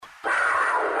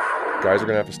guys are going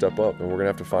to have to step up, and we're going to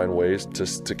have to find ways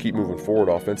to keep moving forward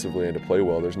offensively and to play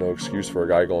well. There's no excuse for a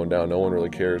guy going down. No one really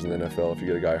cares in the NFL. If you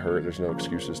get a guy hurt, there's no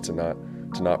excuses to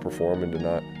not perform and to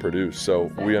not produce.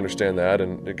 So we understand that,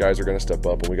 and the guys are going to step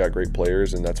up, and we got great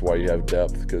players, and that's why you have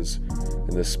depth, because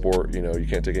in this sport, you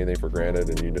can't take anything for granted,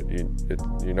 and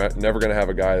you're never going to have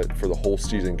a guy that for the whole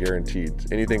season guaranteed.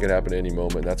 Anything can happen at any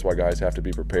moment. That's why guys have to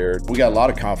be prepared. We got a lot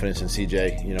of confidence in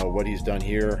CJ. What he's done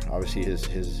here, obviously his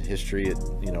history.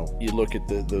 You look at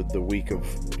the week of,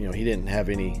 he didn't have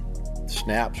any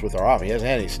snaps with our offense. He hasn't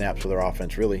had any snaps with our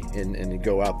offense really, and to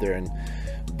go out there, and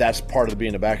that's part of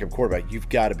being a backup quarterback. You've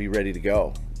got to be ready to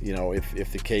go.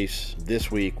 If the case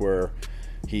this week where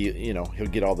he'll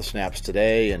get all the snaps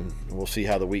today, and we'll see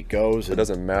how the week goes. It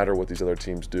doesn't matter what these other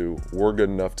teams do. We're good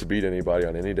enough to beat anybody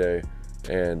on any day,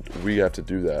 and we have to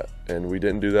do that. And we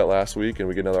didn't do that last week, and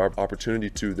we get another opportunity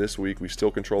to this week. We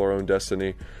still control our own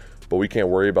destiny, but we can't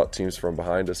worry about teams from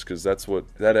behind us, because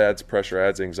that adds pressure,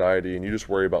 adds anxiety, and you just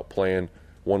worry about playing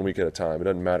 1 week at a time. It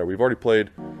doesn't matter. We've already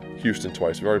played Houston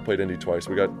twice. We've already played Indy twice.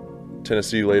 We got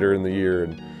Tennessee later in the year,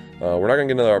 and we're not going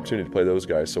to get another opportunity to play those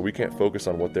guys, so we can't focus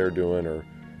on what they're doing or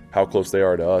how close they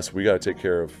are to us. We got to take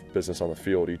care of business on the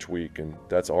field each week, and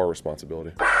that's our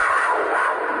responsibility.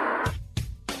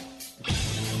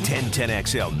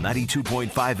 1010XL 92.5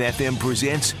 FM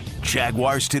presents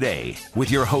Jaguars Today with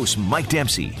your hosts Mike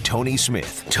Dempsey, Tony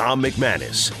Smith, Tom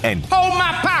McManus, and Hold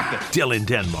my pocket! Dylan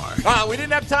Denmark. We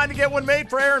didn't have time to get one made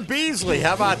for Aaron Beasley.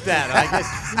 How about that? I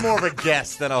guess he's more of a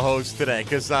guest than a host today,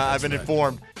 because I've been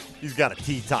informed he's got a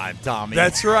tea time, Tommy.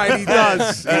 That's right, he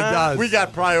does. He does. We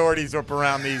got priorities up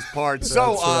around these parts.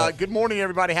 So, Good morning,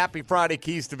 everybody. Happy Friday.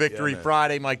 Keys to Victory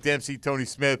Friday. Mike Dempsey, Tony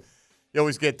Smith. You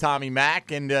always get Tommy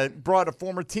Mack, and brought a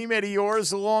former teammate of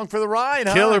yours along for the ride,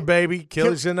 huh? Killer, baby.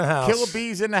 Killer's in the house. Killer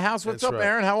B's in the house. What's That's up, right.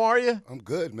 Aaron? How are you? I'm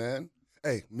good, man.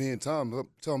 Hey, me and Tom,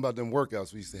 tell them about them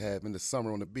workouts we used to have in the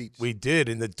summer on the beach. We did.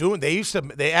 In the dune,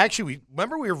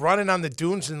 remember we were running on the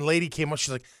dunes, and the lady came up,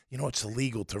 she's like, it's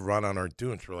illegal to run on our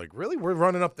dunes. We're like, really? We're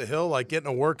running up the hill, like getting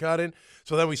a workout in?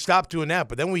 So then we stopped doing that,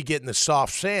 but then we get in the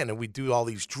soft sand, and we do all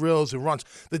these drills and runs.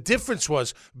 The difference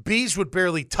was Bees would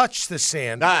barely touch the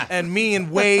sand, and me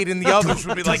and Wade and the others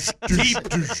would be like, deep.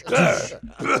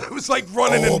 It was like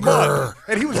running in mud.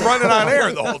 And he was running on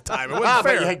air the whole time. It wasn't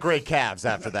fair. But you had great calves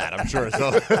after that, I'm sure.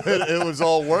 So it was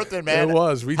all worth it, man. It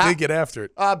was. We did get after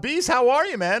it. Bees, how are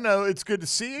you, man? It's good to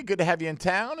see you. Good to have you in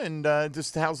town. And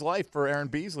just how's life for Aaron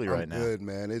Beasley right now? Good,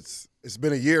 man. It's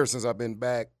been a year since I've been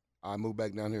back. I moved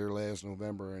back down here last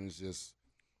November, and it's just,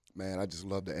 man, I just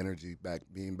love the energy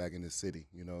being back in the city.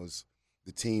 It's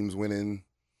the team's winning.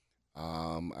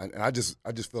 And I just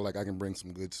feel like I can bring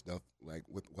some good stuff, like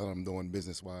with what I'm doing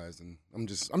business wise, and I'm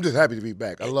just happy to be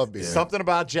back. I love being something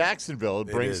about Jacksonville. It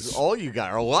brings all you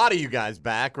guys, or a lot of you guys,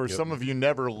 back, or some of you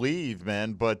never leave,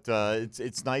 man. But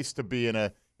it's nice to be in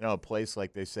a place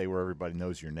like they say where everybody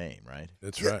knows your name, right?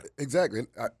 That's right. Exactly.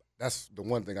 That's the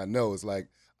one thing I know is like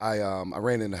I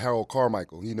ran into Harold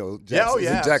Carmichael, he's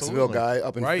a Jacksonville guy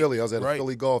up in Philly. I was at a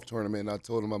Philly golf tournament, and I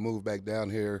told him I moved back down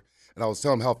here. And I was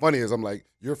telling him how funny it is. I'm like,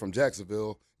 you're from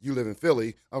Jacksonville. You live in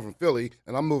Philly. I'm from Philly,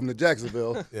 and I'm moving to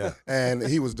Jacksonville. And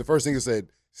the first thing he said,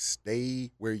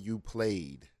 stay where you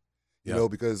played,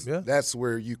 because that's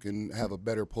where you can have a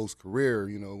better post-career,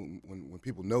 when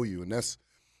people know you. And that's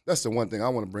the one thing I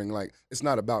want to bring. Like, it's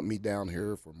not about me down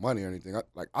here for money or anything.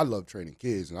 I love training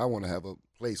kids, and I want to have a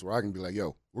place where I can be like,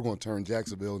 yo, we're going to turn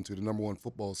Jacksonville into the #1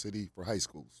 football city for high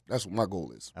schools. That's what my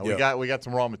goal is. And we got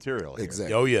some raw material here.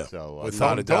 Exactly. Oh, yeah. So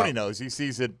Tony knows. He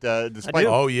sees it despite.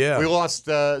 Oh, yeah. We lost,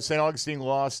 St. Augustine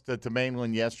lost to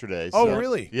Mainland yesterday. So,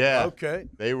 really? Yeah. Okay.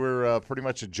 They were pretty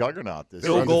much a juggernaut this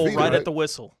Field goal undefeated, right right? at the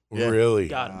whistle. Yeah. Really?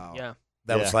 Got him, yeah.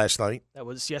 That was last night? That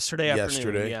was yesterday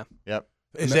afternoon, yeah. Yep.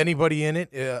 Is anybody in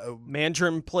it?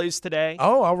 Mandrim plays today.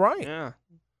 Oh, all right. Yeah.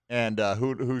 And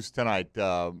who's tonight?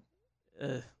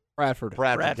 Bradford.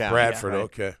 Bradford County. Bradford, Yeah, right.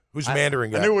 okay. Who's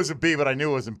Mandarin guy? I knew it was a B, but I knew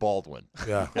it wasn't Baldwin.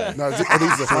 Yeah. Now, are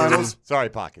these the finals? Sorry,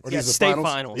 Pockets. Are Yeah, these the state finals?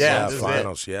 finals. Yeah, Yeah, this is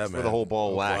finals, it. yeah, It's man. for the whole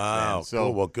ball wax, Wow, man. So,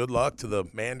 cool. Well, good luck to the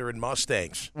Mandarin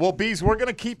Mustangs. well, Bees, we're going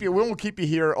to keep you. We won't keep you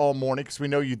here all morning because we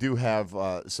know you do have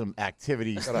some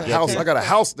activities. I got a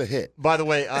house to hit. By the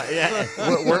way,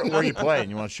 where are you playing?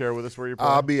 You want to share with us where you're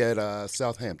playing? I'll be at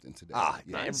Southampton today.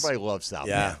 Everybody loves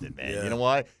Southampton, man. Yeah. You know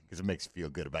why? Because it makes you feel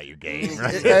good about your game,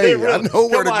 right? Hey, I know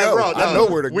where to Come on, go. bro. I know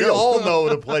where to We go. all know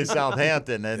to play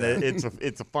Southampton, and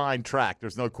it's a fine track.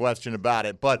 There's no question about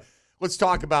it. But let's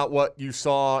talk about what you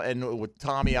saw, and with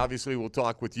Tommy, obviously, we'll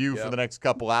talk with you for the next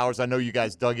couple hours. I know you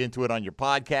guys dug into it on your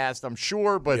podcast, I'm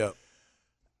sure. But,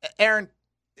 Aaron,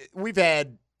 we've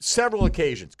had several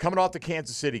occasions coming off the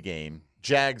Kansas City game,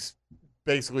 Jags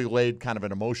basically laid kind of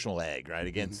an emotional egg, right,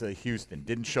 against Houston.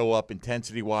 Didn't show up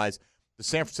intensity-wise. The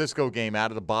San Francisco game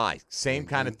out of the bye, same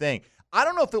kind of thing. I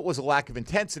don't know if it was a lack of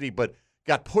intensity, but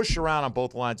got pushed around on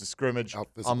both lines of scrimmage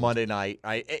on Monday night,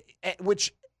 right?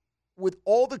 Which, with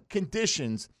all the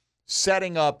conditions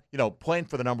setting up, playing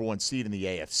for the number 1 seed in the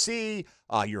AFC,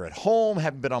 you're at home,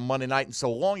 haven't been on Monday night in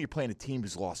so long, you're playing a team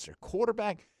who's lost their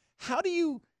quarterback. How do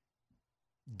you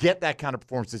get that kind of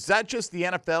performance? Is that just the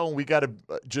NFL and we got to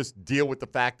just deal with the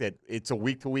fact that it's a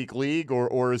week-to-week league,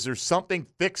 or is there something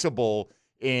fixable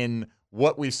in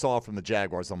what we saw from the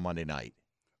Jaguars on Monday night?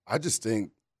 I just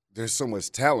think there's so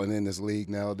much talent in this league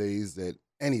nowadays that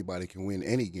anybody can win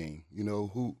any game.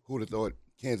 Who would have thought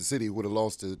Kansas City would have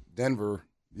lost to Denver,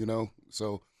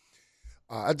 So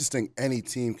I just think any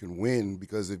team can win,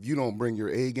 because if you don't bring your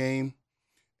A game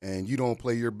and you don't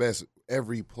play your best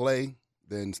every play,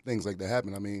 then things like that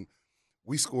happen. I mean,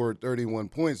 we scored 31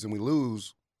 points and we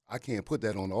lose. I can't put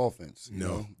that on the offense.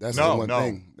 That's the one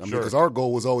thing. I mean, because our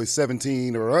goal was always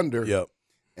 17 or under. Yep.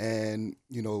 And,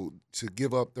 to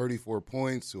give up 34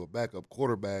 points to a backup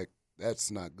quarterback,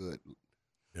 that's not good.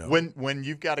 Yeah. When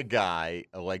you've got a guy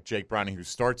like Jake Browning who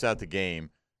starts out the game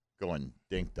going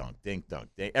dink dunk,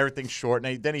 everything's short,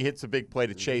 and then he hits a big play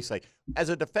to chase. Like, as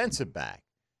a defensive back,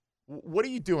 what are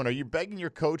you doing? Are you begging your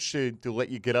coach to let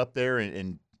you get up there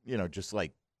and just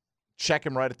like check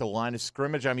him right at the line of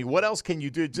scrimmage? I mean, what else can you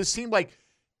do? It just seemed like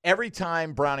every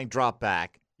time Browning dropped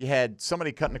back, you had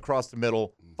somebody cutting across the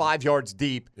middle, 5 yards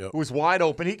deep, who was wide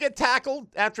open. He'd get tackled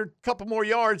after a couple more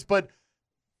yards, but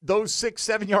those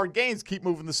 6-7 yard gains keep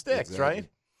moving the sticks, right?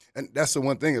 And that's the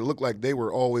one thing. It looked like they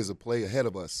were always a play ahead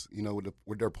of us,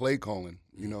 with their play calling.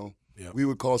 We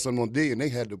would call something on D, and they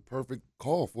had the perfect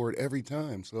call for it every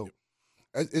time. So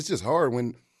it's just hard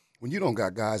when you don't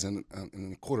got guys in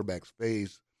the quarterback's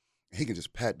face. He can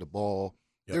just pat the ball.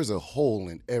 Yep. There's a hole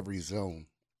in every zone,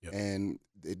 and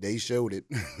they showed it.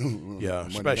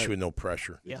 Especially with no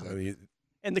pressure. Yeah. I mean,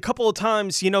 and the couple of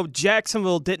times,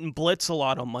 Jacksonville didn't blitz a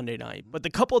lot on Monday night, but the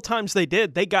couple of times they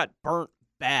did, they got burnt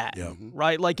bad,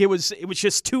 right? Like, it was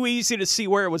just too easy to see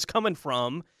where it was coming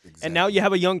from. Exactly. And now you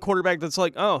have a young quarterback that's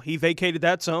like, oh, he vacated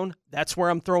that zone. That's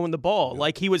where I'm throwing the ball.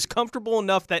 Like, he was comfortable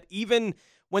enough that even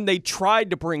when they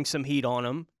tried to bring some heat on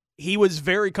him, he was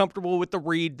very comfortable with the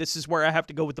read. This is where I have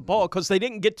to go with the ball, because they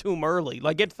didn't get to him early.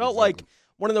 Like, it felt like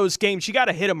one of those games you got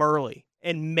to hit him early,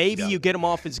 and maybe you get him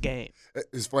off his game.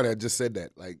 It's funny, I just said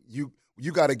that. Like, you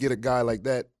got to get a guy like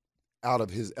that out of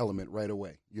his element right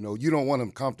away. You don't want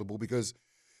him comfortable, because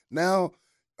now,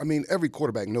 I mean, every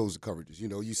quarterback knows the coverages.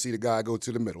 You see the guy go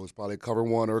to the middle. It's probably cover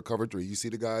 1 or cover 3. You see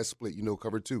the guy split,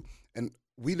 cover 2. And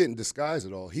we didn't disguise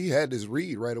it all. He had his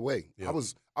read right away. Yep.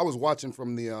 I was watching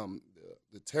from the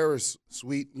terrace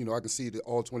suite. I can see the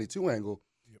all 22 angle.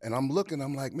 And I'm looking,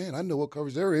 I'm like, man, I know what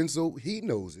coverage they're in, so he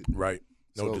knows it. Right.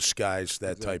 No disguise,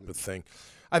 that type of thing.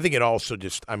 I think it also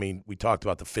we talked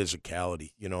about the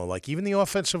physicality, like even the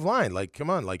offensive line. Like, come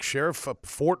on, like Sheriff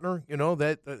Fortner,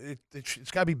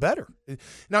 it's got to be better.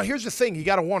 Now, here's the thing. You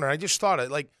got to wonder. I just thought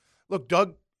it. Like, look,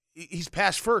 Doug, he's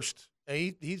passed first.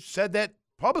 He said that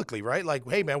publicly, right? Like,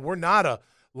 hey, man, we're not a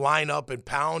line up and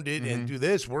pound it and do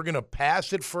this. We're going to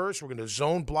pass it first. We're going to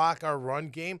zone block our run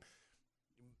game.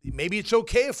 Maybe it's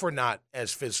okay if we're not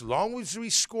as physical. As long as we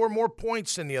score more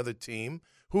points than the other team,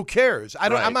 who cares?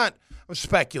 I'm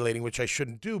speculating, which I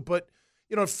shouldn't do, but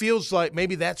it feels like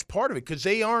maybe that's part of it, because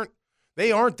they aren't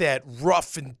that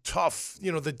rough and tough.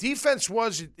 The defense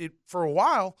was it for a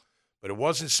while, but it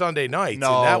wasn't Sunday night, and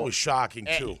that was shocking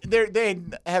too. They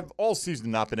have all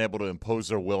season not been able to impose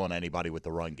their will on anybody with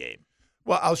the run game.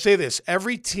 Well, I'll say this: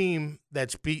 every team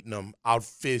that's beaten them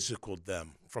out-physicaled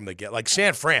them from the get. Like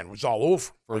San Fran was all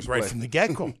over right from the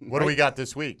get-go. What do we got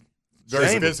this week?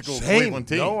 Very physical Cleveland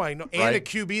team. No, I know. And a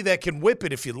QB that can whip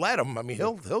it if you let him. I mean,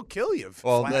 he'll kill you.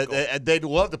 Well, they'd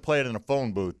love to play it in a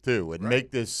phone booth, too, and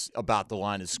make this about the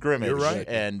line of scrimmage. You're right.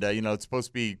 And, it's supposed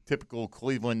to be typical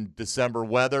Cleveland December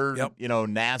weather,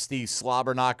 nasty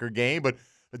slobber knocker game. But,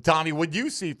 Tommy, what you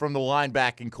see from the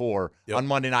linebacking core on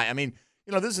Monday night? I mean,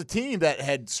 this is a team that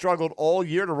had struggled all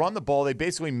year to run the ball. They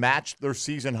basically matched their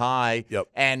season high. Yep.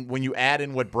 And when you add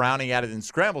in what Browning added in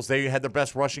scrambles, they had their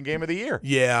best rushing game of the year.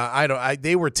 Yeah,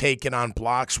 they were taking on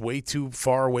blocks way too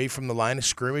far away from the line of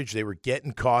scrimmage. They were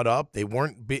getting caught up. They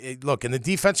weren't and the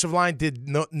defensive line did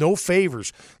no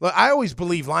favors. Look, I always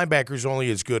believe linebackers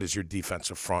only as good as your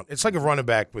defensive front. It's like a running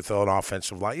back with an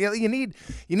offensive line. Yeah, you need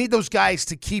those guys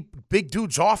to keep big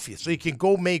dudes off you so you can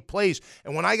go make plays.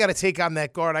 And when I got to take on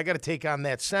that guard, I got to take on on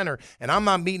that center, and I'm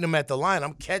not meeting them at the line.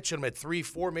 I'm catching them at 3,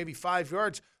 4, maybe 5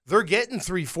 yards. They're getting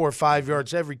 3, 4, 5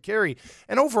 yards every carry.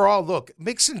 And overall, look,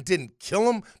 Mixon didn't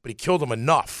kill him, but he killed him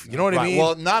enough. You know what I mean?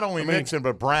 Well, not only Mixon,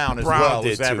 but Brown as well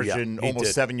was averaging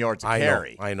almost 7 yards a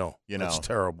carry. I know. It's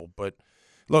terrible. But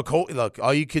look,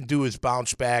 all you can do is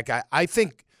bounce back. I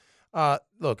think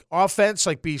look, offense,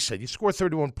 like B said, you score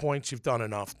 31 points, you've done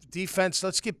enough. Defense,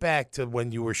 let's get back to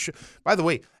when you were by the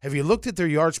way, have you looked at their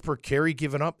yards per carry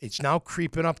given up? It's now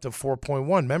creeping up to 4.1.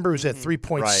 Remember, it was at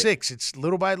 3.6. Right. It's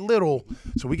little by little.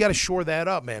 So we got to shore that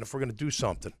up, man, if we're going to do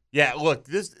something. Yeah, look,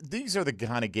 these are the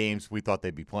kind of games we thought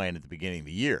they'd be playing at the beginning of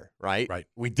the year, right? Right.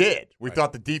 We did. We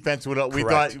thought the defense we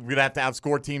thought we'd have to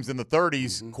outscore teams in the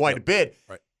 30s quite a bit.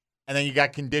 Right. And then you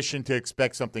got conditioned to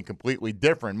expect something completely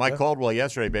different. Mike Caldwell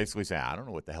yesterday basically said, I don't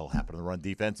know what the hell happened to the run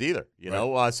defense either. You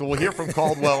know, so we'll hear from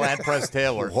Caldwell and Press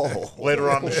Taylor later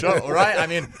on the show. Right? I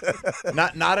mean,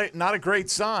 not a great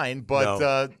sign,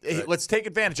 but let's take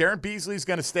advantage. Aaron Beasley's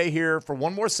going to stay here for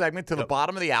one more segment to the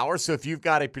bottom of the hour. So if you've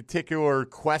got a particular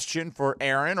question for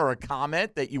Aaron or a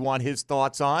comment that you want his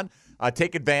thoughts on,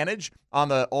 take advantage on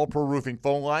the All-Pro Roofing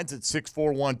phone lines at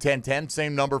 641-1010.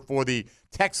 Same number for the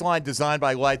text line designed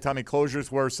by Lifetime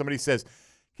Enclosures, where somebody says,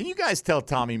 can you guys tell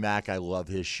Tommy Mack I love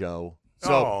his show?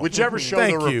 So whichever show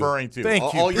they're referring to,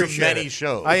 all your many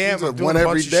shows. I am doing one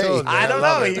every day. Shows, I don't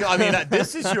know. I mean,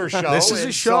 this is your show. This is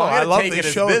his show. So I love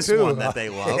this show this too. one that they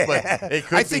love, but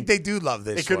I think they do love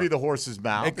this. It could be the horse's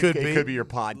mouth. It could be. It could be your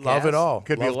podcast. Love it all. It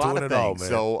could love be a lot of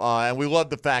things. all, so, and we love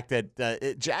the fact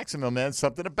that Jacksonville, man,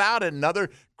 something about it. Another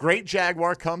great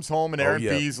Jaguar comes home, and Aaron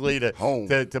Beasley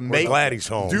to make glad he's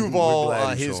home. Duval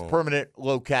his home. Permanent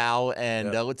locale.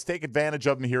 And let's take advantage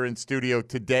of him here in studio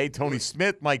today. Tony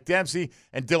Smith, Mike Dempsey,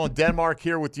 and Dylan Denmark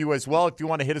here with you as well. If you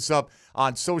want to hit us up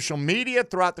on social media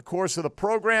throughout the course of the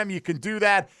program, you can do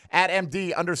that at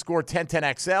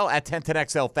MD_1010XL, at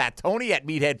 1010XL Fat Tony, at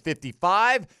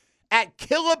Meathead55, at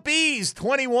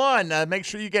KillaBees21. Make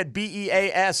sure you get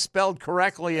BEAS spelled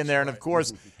correctly in there. And, of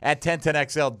course, at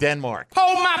 1010XL Denmark.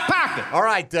 Hold my pocket. All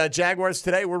right, Jaguars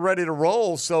today, we're ready to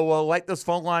roll. So light those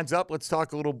phone lines up. Let's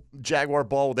talk a little Jaguar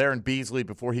ball with Aaron Beasley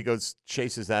before he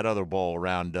chases that other ball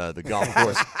around the golf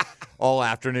course. All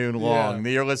afternoon long.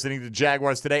 You're listening to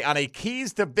Jaguars Today on a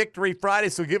Keys to Victory Friday,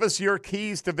 so give us your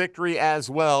keys to victory as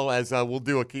well, as we'll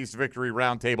do a Keys to Victory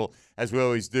roundtable, as we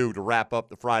always do, to wrap up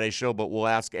the Friday show. But we'll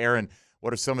ask Aaron,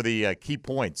 what are some of the key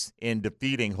points in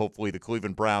defeating, hopefully, the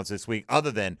Cleveland Browns this week,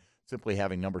 other than simply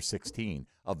having number 16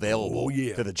 available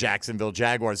to the Jacksonville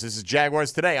Jaguars. This is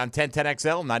Jaguars Today on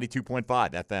 1010XL, 92.5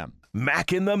 FM.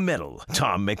 Mac in the Middle,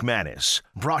 Tom McManus.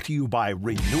 Brought to you by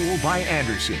Renewal by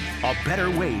Anderson. A better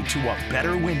way to a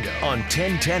better window on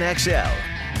 1010XL.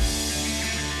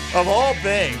 Of all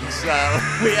things,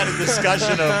 we had a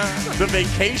discussion of the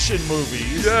vacation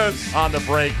movies on the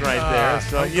break right there.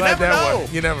 So you never know.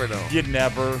 You never know. You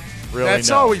never really That's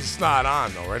know. always not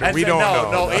on, though, right? We don't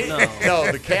know.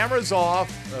 No, the camera's off.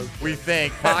 Okay. We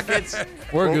think pockets.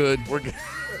 We're good. We're good.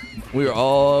 We are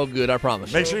all good, I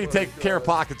promise. Make sure you take care of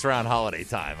pockets around holiday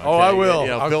time. Okay? Oh, I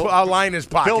will. I'll line his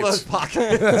pockets. Fill those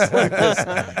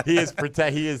pockets. He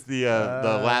is the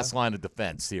last line of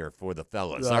defense here for the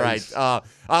fellas. Nice. All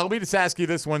right. Let me just ask you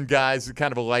this one, guys,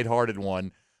 kind of a lighthearted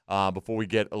one, before we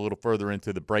get a little further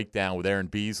into the breakdown with Aaron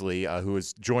Beasley, who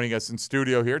is joining us in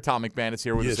studio here. Tom McManus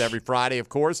here with us every Friday, of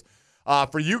course.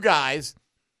 For you guys,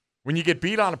 when you get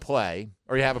beat on a play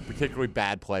or you have a particularly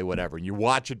bad play, whatever, and you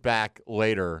watch it back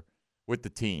later with the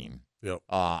team,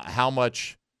 how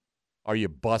much are you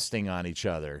busting on each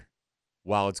other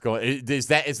while it's going? Is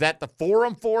that the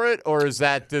forum for it, or is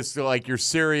that just like you're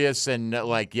serious and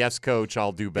like, yes, coach,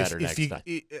 I'll do better next time?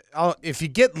 If you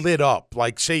get lit up,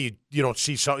 like say you don't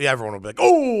see something, everyone will be like,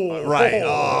 oh, right, you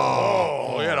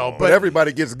know, but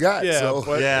everybody gets got.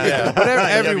 But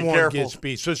everyone gets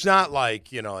beat, so it's not like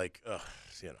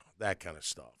that kind of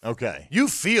stuff. Okay. You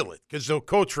feel it because the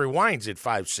coach rewinds it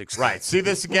 5-6 times. Right. See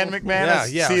this again,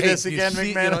 McManus? Yeah. See this again,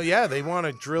 McManus? They want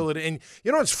to drill it in.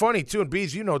 You know what's funny, too, and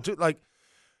Bees, too, like,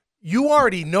 you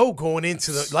already know going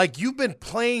into you've been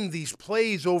playing these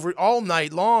plays over all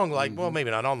night long. Like, well, maybe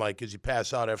not all night because you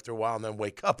pass out after a while and then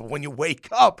wake up. But when you wake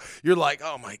up, you're like,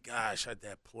 oh, my gosh, I had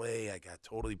that play. I got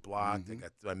totally blocked.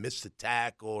 I missed a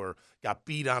tackle or got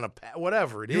beat on a pass,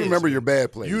 whatever it is. You remember your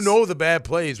bad plays. You know the bad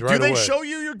plays right away. Do they show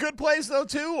you your good plays, though,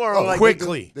 too? Or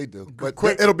quickly. They do. But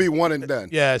it'll be one and done.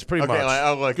 Yeah, it's pretty much.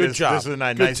 Look, good job. This is a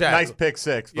nice pick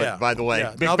six, but by the way,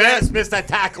 McManus missed that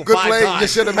tackle good 5 play. times. You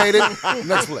should have made it.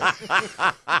 Next play.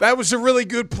 That was a really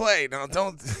good play. Now,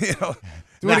 don't,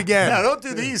 do it again. No, don't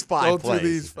do these 5 don't plays. Do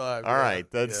these 5. All right.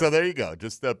 So there you go.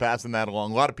 Just passing that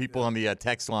along. A lot of people on the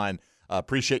text line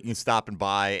Appreciate you stopping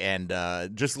by, and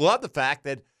just love the fact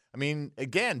that, I mean,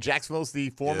 again, Jacksonville's the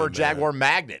former Jaguar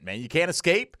magnet, man. You can't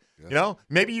escape. You know,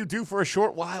 maybe you do for a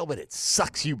short while, but it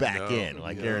sucks you back in,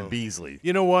 like Aaron Beasley.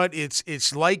 You know what?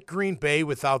 It's like Green Bay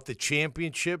without the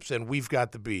championships, and we've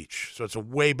got the beach, so it's a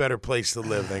way better place to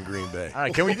live than Green Bay. All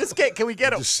right, can we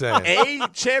get a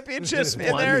championship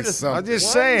in there? I'm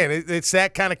just saying, it's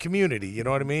that kind of community. You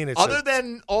know what I mean? It's Other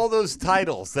than all those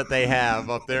titles that they have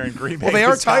up there in Green Bay, well, they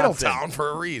are Wisconsin. title town for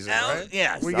a reason, right?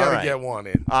 Yes, we got to get one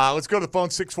in. Let's go to the phone.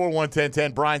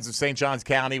 641-1010. Brian's of St. Johns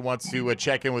County wants to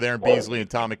check in with Aaron Beasley and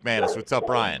Tom McManus. What's up,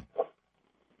 Brian?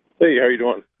 Hey, how you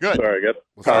doing? Good. Sorry, I got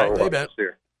What's up? Hey, Ben.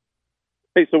 here.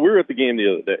 Hey, so we were at the game the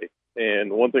other day,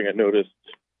 and one thing I noticed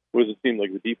was it seemed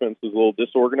like the defense was a little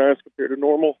disorganized compared to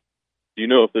normal. Do you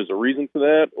know if there's a reason for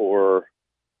that, or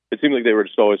it seemed like they were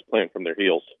just always playing from their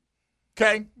heels?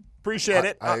 Okay, appreciate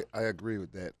it. I agree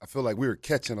with that. I feel like we were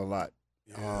catching a lot,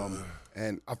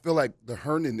 and I feel like the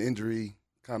Herndon injury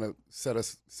kind of set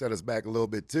us back a little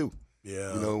bit too.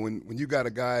 Yeah, you know, when you got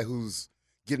a guy who's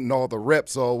getting all the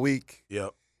reps all week.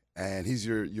 Yep. And he's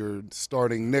your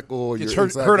starting nickel. Gets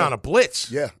hurt on a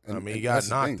blitz. Yeah. I mean, he got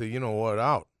knocked,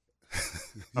 out.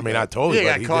 I mean, I told you. He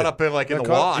got caught up in the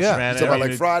wash, man. So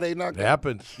like Friday knocked it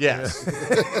happens. Yes.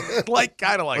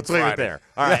 kind of like Let's Friday. leave it there.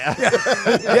 All right.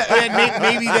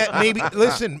 And maybe,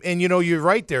 listen, and you're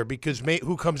right there because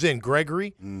who comes in?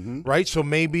 Gregory, right? So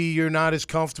maybe you're not as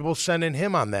comfortable sending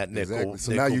him on that nickel. Exactly.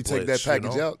 So now you take that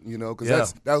package out,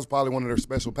 because that was probably one of their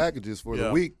special packages for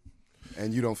the week.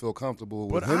 And you don't feel comfortable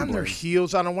with him. But on their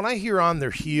heels, when I hear on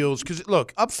their heels, because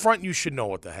look, up front, you should know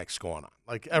what the heck's going on.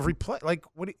 Like every play,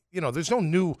 there's no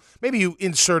new. Maybe you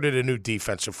inserted a new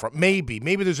defensive front. Maybe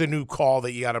there's a new call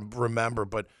that you got to remember.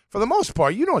 But for the most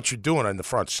part, you know what you're doing on the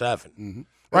front seven,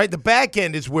 right? The back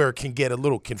end is where it can get a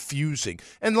little confusing,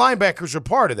 and linebackers are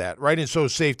part of that, right? And so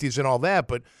safeties and all that.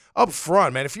 But up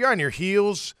front, man, if you're on your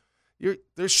heels,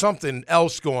 there's something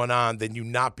else going on than you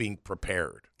not being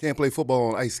prepared. Can't play football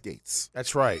on ice skates.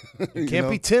 That's right. You can't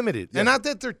be timid. And not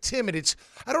that they're timid. It's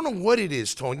I don't know what it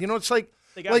is, Tone. It's like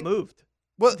they got moved.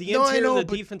 Well, the interior of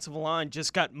the defensive line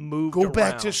just got moved. Go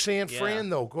back to San Fran,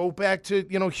 though. Go back to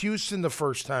Houston the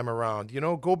first time around.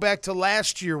 Go back to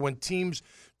last year when teams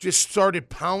just started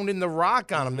pounding the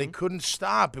rock on them. They couldn't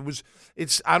stop.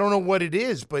 It's I don't know what it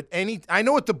is, but I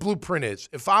know what the blueprint is.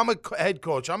 If I'm a head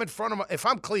coach, if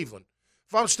I'm Cleveland.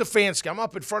 If I'm Stefanski, I'm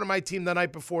up in front of my team the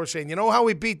night before saying, you know how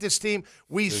we beat this team?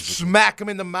 We smack them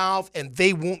in the mouth, and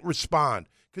they won't respond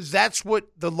because that's what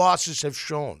the losses have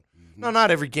shown. Now,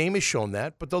 not every game has shown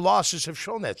that, but the losses have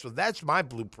shown that. So that's my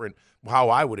blueprint, how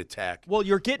I would attack. Well,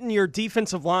 you're getting your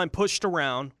defensive line pushed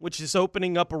around, which is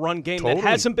opening up a run game that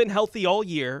hasn't been healthy all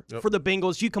year for the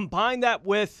Bengals. You combine that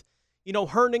with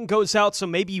Herndon goes out, so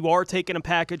maybe you are taking a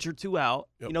package or two out.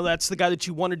 Yep. That's the guy that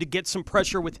you wanted to get some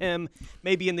pressure with him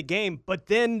maybe in the game. But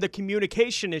then the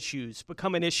communication issues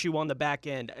become an issue on the back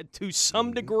end to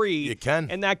some degree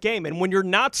in that game. And when you're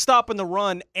not stopping the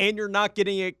run and you're not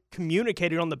getting it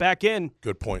communicated on the back end,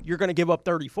 good point. You're going to give up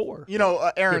 34.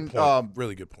 Aaron,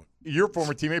 really good point. Your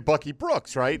former teammate, Bucky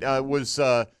Brooks, right, he was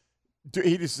the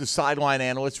sideline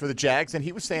analyst for the Jags, and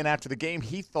he was saying after the game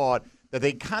he thought – that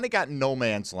they kind of got in no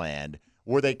man's land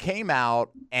where they came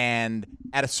out and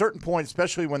at a certain point,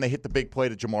 especially when they hit the big play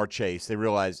to Jamar Chase, they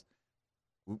realized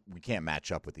we can't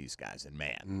match up with these guys in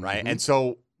man, right? And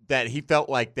so that he felt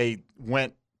like they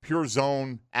went pure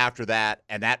zone after that,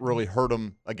 and that really hurt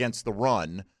them against the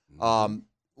run.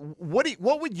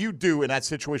 What would you do in that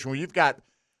situation where you've got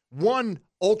one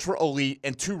ultra elite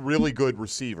and two really good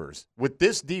receivers? With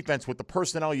this defense, with the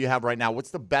personnel you have right now,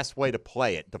 what's the best way to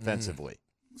play it defensively?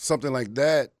 Something like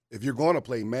that, if you're going to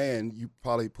play man, you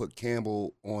probably put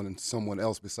Campbell on someone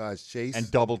else besides Chase. And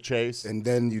double Chase. And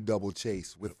then you double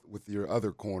Chase with your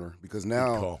other corner because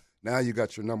now you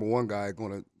got your number one guy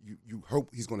you hope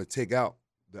he's going to take out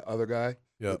the other guy,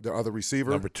 the other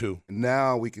receiver. Number two. And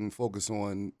now we can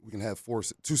have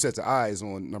two sets of eyes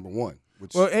on number one.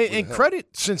 And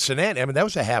credit Cincinnati. I mean, that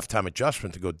was a halftime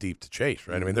adjustment to go deep to Chase,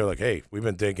 right? I mean, they're like, hey, we've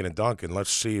been dinking and dunking.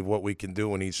 Let's see what we can do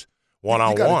when he's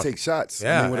one-on-one. You got to take shots.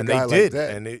 Yeah, with and a guy they did. Like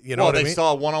that. And they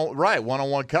saw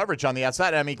one-on-one coverage on the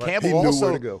outside. I mean, Campbell he knew also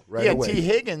where to go he had T.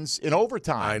 Higgins in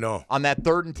overtime. I know. On that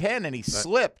 3rd and 10, and he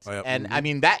slipped. And I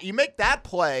mean, that you make that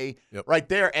play right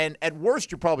there, and at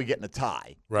worst, you're probably getting a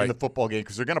tie in the football game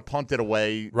because they're going to punt it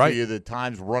away to you. The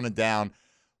time's running down.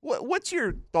 What's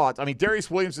your thoughts? I mean, Darius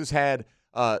Williams has had,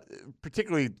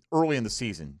 particularly early in the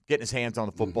season, getting his hands on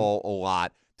the football a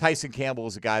lot. Tyson Campbell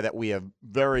is a guy that we have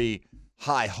very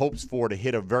high hopes for to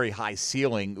hit a very high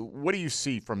ceiling. What do you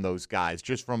see from those guys,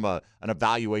 just from an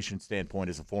evaluation standpoint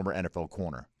as a former NFL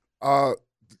corner?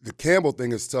 the Campbell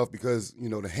thing is tough because,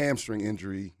 the hamstring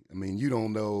injury, I mean, you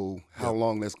don't know how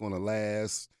long that's going to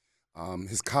last.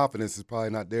 His confidence is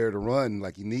probably not there to run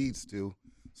like he needs to.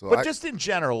 But just in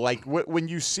general, like when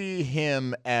you see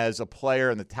him as a player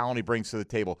and the talent he brings to the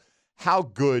table, how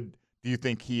good do you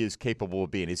think he is capable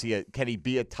of being? Can he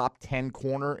be a top 10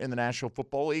 corner in the National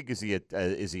Football League? Is he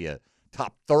a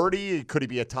top 30? Could he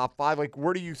be a top 5? Like,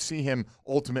 where do you see him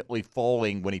ultimately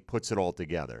falling when he puts it all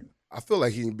together? I feel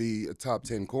like he can be a top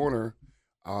 10 corner.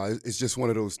 It's just one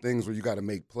of those things where you got to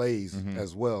make plays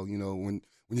as well. When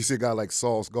you see a guy like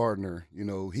Sauce Gardner,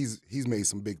 he's made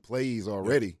some big plays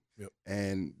already. Yep.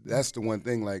 And that's the one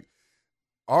thing, like,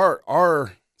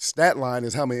 our stat line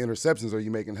is how many interceptions are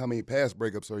you making, how many pass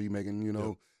breakups are you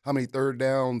making, how many third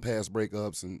down pass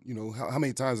breakups, and, how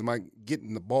many times am I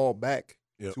getting the ball back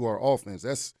to our offense.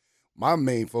 That's my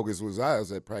main focus. I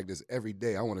was at practice every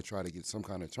day. I want to try to get some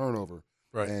kind of turnover.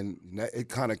 Right. And it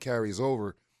kind of carries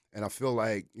over. And I feel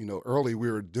like, early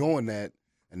we were doing that,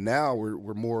 and now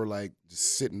we're more like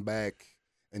just sitting back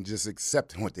and just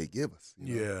accepting what they give us.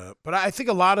 Yeah, but I think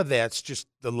a lot of that's just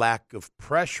the lack of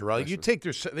pressure. Right? You take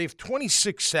they have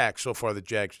 26 sacks so far, the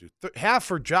Jags do. Half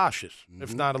for Josh's,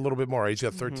 if not a little bit more. He's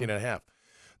got 13 and a half.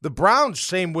 The Browns,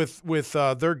 same with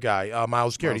their guy,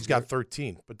 Myles Garrett. He's got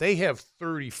 13, but they have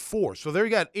 34. So they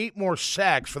got 8 more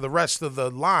sacks for the rest of the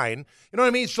line. You know what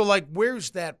I mean? So, like,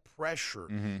 where's that pressure?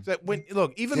 That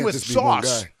even with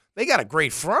Sauce, they got a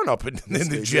great front up in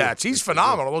the Jets. He's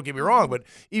phenomenal, don't get me wrong, but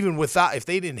even without, if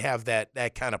they didn't have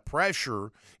that kind of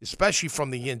pressure, especially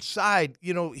from the inside,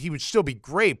 he would still be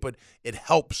great, but it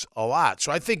helps a lot.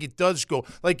 So I think it does go,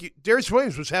 like, Darius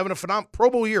Williams was having a phenomenal Pro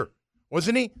Bowl year.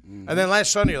 Wasn't he? And then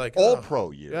last Sunday, you're like,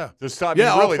 All-Pro year. Yeah.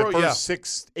 Really the first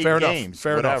 6-8 games,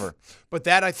 fair whatever. Enough. But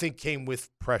that, I think, came with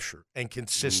pressure and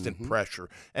consistent pressure.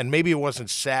 And maybe it wasn't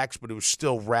sacks, but it was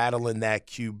still rattling that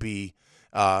QB,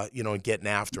 and getting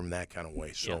after him that kind of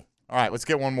way. So, All right, let's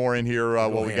get one more in here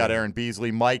while we got Aaron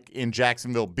Beasley. Mike in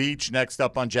Jacksonville Beach next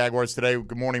up on Jaguars Today.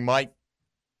 Good morning, Mike.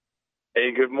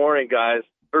 Hey, good morning, guys.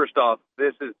 First off,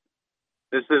 this is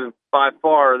by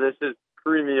far, this is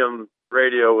premium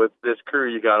radio with this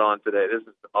crew you got on today. This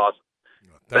is awesome.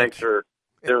 Thanks for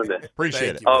doing this.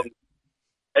 Appreciate it.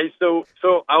 Hey, so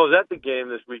I was at the game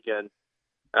this weekend.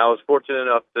 I was fortunate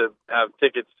enough to have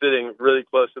tickets sitting really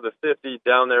close to the 50,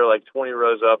 down there like 20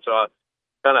 rows up. So I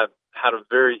kind of had a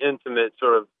very intimate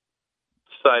sort of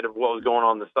sight of what was going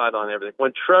on the sideline and everything.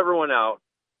 When Trevor went out,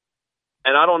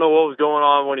 and I don't know what was going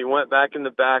on when he went back in the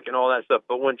back and all that stuff,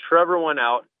 but when Trevor went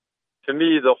out, to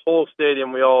me, the whole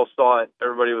stadium, we all saw it.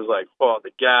 Everybody was like, "Oh, the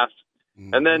gasps!"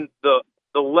 And then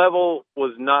the level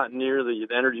was not nearly,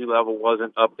 the energy level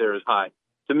wasn't up there as high.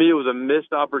 To me, it was a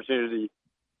missed opportunity.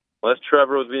 Unless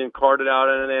Trevor was being carted out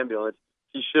in an ambulance,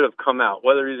 he should have come out,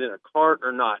 whether he's in a cart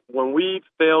or not. When we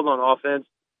failed on offense,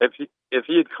 if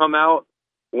he had come out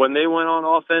when they went on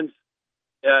offense,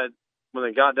 when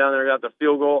they got down there and got the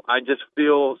field goal,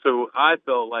 I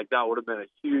felt like that would have been a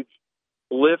huge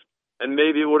lift. And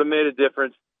maybe it would have made a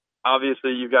difference.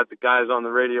 Obviously, you've got the guys on the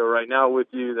radio right now with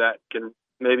you that can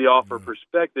maybe offer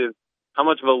perspective. How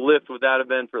much of a lift would that have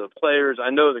been for the players? I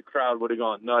know the crowd would have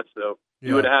gone nuts, though. Yeah.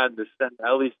 You would have had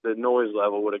at least the noise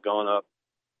level would have gone up.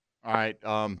 All right.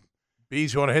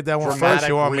 Bees, you want to hit that one first?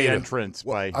 You want me to? Entrance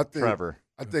by Trevor.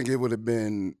 I think it would have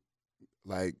been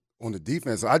like on the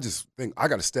defense. I just think I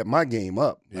got to step my game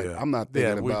up. Like, I'm not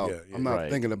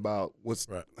thinking about what's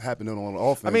happening on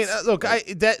offense. I mean, look,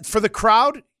 for the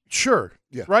crowd, sure.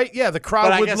 Yeah. Right? Yeah, the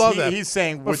crowd would love that. He's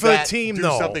saying, would for that the team, do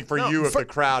something for you if the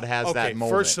crowd has that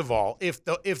moment? First of all,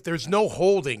 if there's no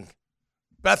holding,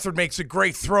 Bethard makes a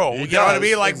great throw. You know what I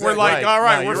mean? Like, we're like, all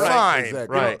right, we're fine.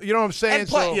 Exactly. You know what I'm saying?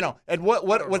 And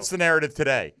what's the narrative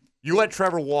today? You let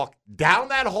Trevor walk down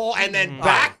that hole and then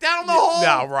back down the hole?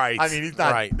 No, right. I mean, he's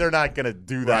not. Right. They're not going to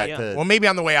do that. Yeah. Well, maybe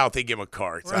on the way out they give him a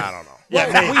cart. Right. I don't know.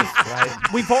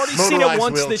 We've already seen it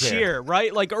once this year,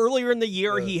 right? Like earlier in the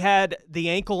year, he had the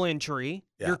ankle injury.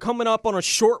 Yeah. You're coming up on a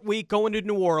short week going to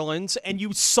New Orleans, and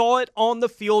you saw it on the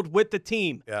field with the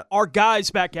team. Yeah. Our guy's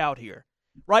back out here,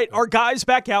 right? Our guy's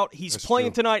back out. He's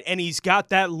playing tonight, and he's got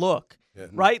that look,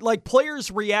 right? Like players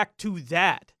react to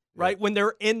that. Right, when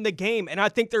they're in the game. And I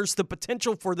think there's the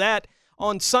potential for that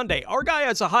on Sunday. Our guy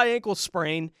has a high ankle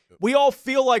sprain. We all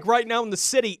feel like right now in the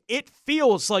city, it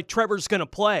feels like Trevor's going to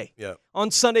play on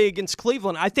Sunday against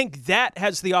Cleveland. I think that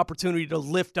has the opportunity to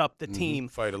lift up the team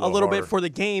a little bit for the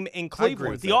game in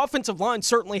Cleveland. The offensive line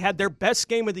certainly had their best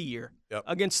game of the year.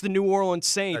 against the New Orleans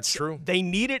Saints. That's true. They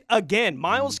need it again.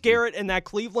 Myles Garrett and that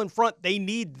Cleveland front, they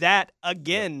need that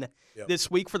again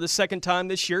this week for the second time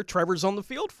this year. Trevor's on the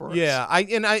field for us. Yeah,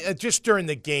 I just during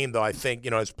the game, though, I think,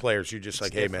 as players, you're just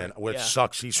like, hey, man, it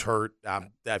sucks. He's hurt.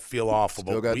 I feel awful,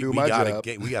 but we got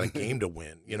a game to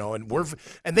win,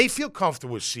 and they feel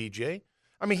comfortable with CJ.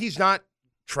 I mean, he's not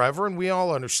Trevor, and we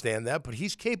all understand that, but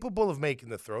he's capable of making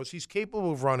the throws. He's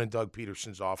capable of running Doug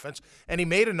Peterson's offense, and he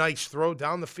made a nice throw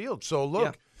down the field. So,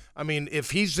 look, I mean,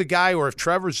 if he's the guy or if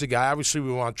Trevor's the guy, obviously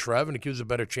we want Trev, and it gives a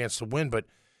better chance to win, but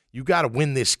you got to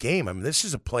win this game. I mean, this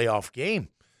is a playoff game.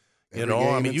 You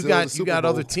got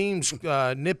other teams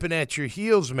nipping at your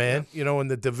heels, man. In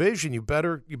the division, you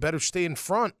better stay in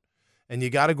front, and you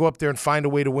got to go up there and find a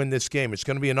way to win this game. It's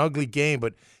going to be an ugly game,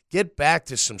 but get back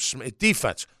to some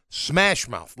defense. Smash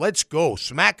mouth. Let's go.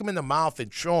 Smack him in the mouth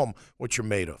and show him what you're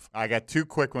made of. I got 2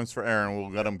 quick ones for Aaron.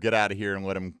 We'll let him get out of here and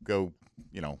let him go,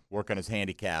 work on his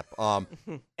handicap.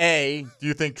 A, do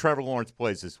you think Trevor Lawrence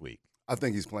plays this week? I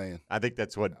think he's playing. I think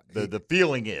that's what the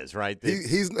feeling is, right?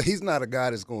 He's not a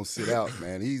guy that's going to sit out,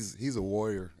 man. He's a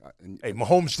warrior. Hey,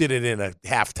 Mahomes did it in a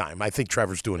halftime. I think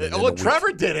Trevor's doing it. Well,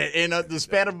 Trevor did it in the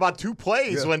span of about 2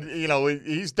 plays when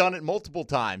he's done it multiple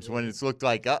times when it's looked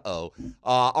like all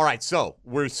right, so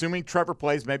we're assuming Trevor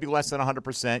plays maybe less than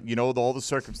 100%. All the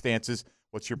circumstances.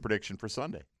 What's your prediction for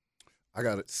Sunday? I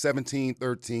got it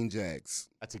 17-13 Jags.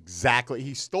 That's exactly.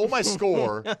 He stole my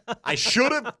score. I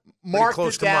should have marked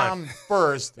it down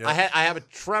first. Yeah. I have a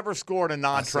Trevor score and a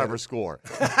non-Trevor score,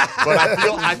 but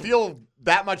I feel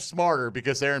that much smarter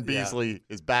because Aaron Beasley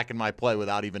is backing my play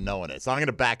without even knowing it. So I'm going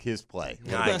to back his play a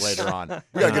little bit later on.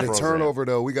 We got to get a turnover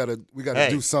though. We got to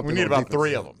do something. We need about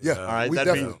 3 of them. Yeah, all right.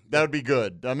 That would be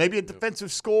good. Maybe a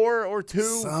defensive score or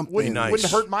 2 wouldn't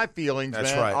hurt my feelings.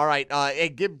 That's man. right. All right. Hey,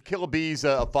 give Killa Bees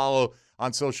a follow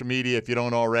on social media if you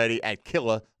don't already at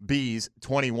Killa Bees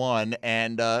 21,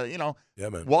 and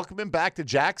welcome him back to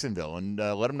Jacksonville and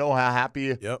let him know how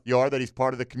happy you are that he's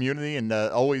part of the community and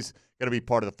always going to be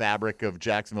part of the fabric of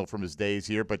Jacksonville from his days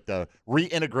here, but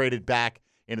reintegrated back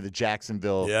into the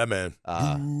Jacksonville. Yeah, man.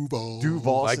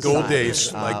 Duval like society. Old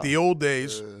days. Like the old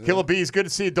days. Killa Bees, good to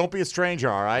see you. Don't be a stranger,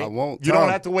 all right? I won't. You don't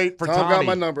have to wait for Tom Tommy. got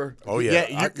my number. Oh,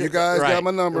 yeah. You guys got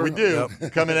my number. We do.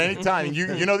 Come in anytime. And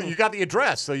you know that you got the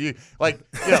address. So you, I'll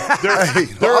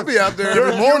be out there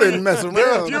every morning messing around.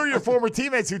 There are a few of your former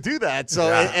teammates who do that.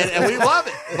 So and we love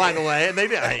it, by the way. And they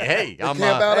do. Hey, I'm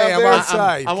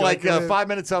outside. I'm like 5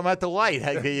 minutes I'm at the light.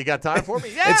 Hey, you got time for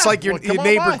me? Yeah. It's like your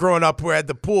neighbor growing up who had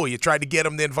the pool. You tried to get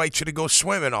him to invite you to go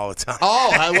swimming all the time.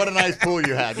 Oh, what a nice pool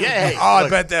you had. Yeah. Hey, I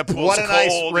bet that pool's what a nice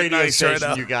cold radio nice station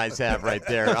right you guys have right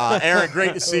there. Aaron,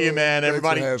 great to see you, man.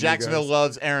 Everybody, Jacksonville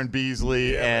loves Aaron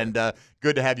Beasley, and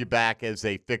good to have you back as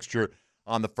a fixture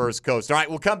on the First Coast. All right,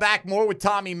 we'll come back more with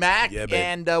Tommy Mack,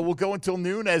 and we'll go until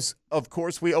noon, as, of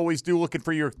course, we always do, looking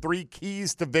for your 3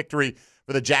 keys to victory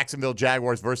for the Jacksonville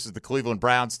Jaguars versus the Cleveland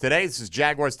Browns. Today, this is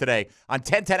Jaguars Today on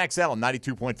 1010XL and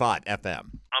 92.5 FM.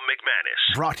 I'm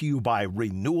McManus. Brought to you by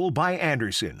Renewal by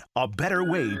Anderson. A better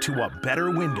way to a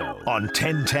better window on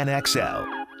 1010XL.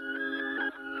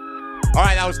 All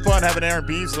right, that was fun having Aaron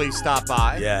Beasley stop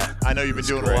by. Yeah. I know you've been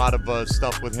doing a lot of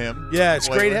stuff with him. Yeah, it's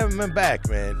great having him back,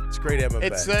 man. It's great having him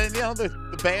back. It's,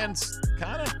 the band's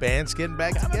kind of. Band's getting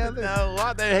back together. A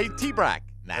lot there. Hey, T-Brack.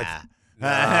 Nah.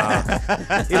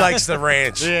 He likes the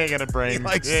ranch. He ain't gonna bring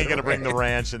the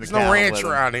ranch and the. There's no ranch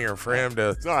around here for him to.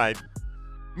 It's all right.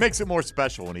 Makes it more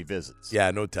special when he visits. Yeah,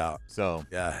 no doubt. So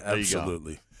yeah,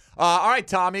 absolutely. All right,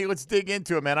 Tommy, let's dig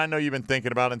into it, man. I know you've been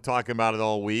thinking about it and talking about it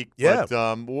all week. Yeah.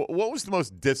 But what was the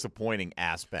most disappointing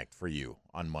aspect for you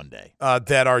on Monday?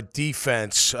 That our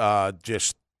defense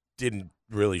just didn't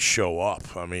really show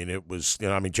up. I mean, it was,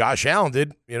 Josh Allen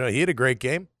did. He had a great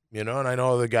game, and I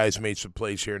know other guys made some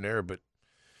plays here and there, but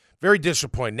very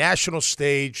disappointing. National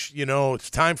stage, it's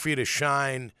time for you to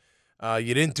shine.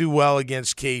 You didn't do well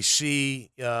against KC.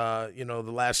 The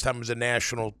last time it was a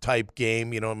national-type game,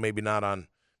 maybe not on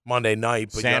Monday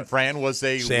night. But San Fran was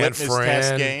a litmus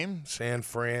test game. San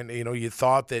Fran, you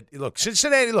thought that, look,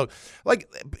 Cincinnati,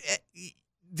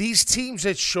 these teams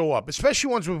that show up,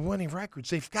 especially ones with winning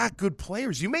records, they've got good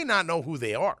players. You may not know who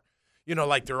they are,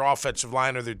 like their offensive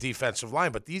line or their defensive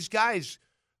line, but these guys,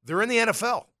 they're in the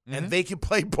NFL. And they can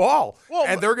play ball,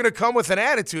 and they're going to come with an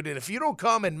attitude. And if you don't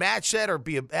come and match that or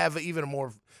have even a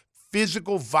more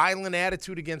physical, violent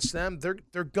attitude against them,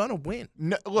 they're going to win.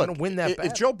 No, look, going to win that.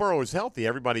 If Joe Burrow is healthy,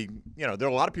 everybody, there are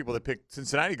a lot of people that picked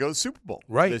Cincinnati to go to the Super Bowl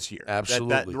this year.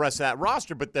 Absolutely, the rest of that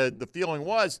roster. But the feeling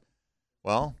was,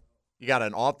 you got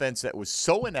an offense that was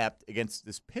so inept against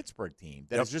this Pittsburgh team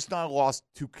that has just not lost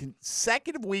 2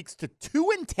 consecutive weeks to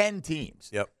 2-10 teams.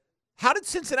 Yep. How did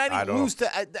Cincinnati lose to?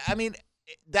 I mean,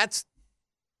 that's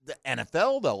the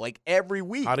NFL though. Like every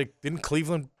week. Didn't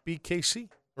Cleveland beat KC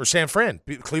or San Fran?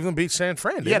 Cleveland beat San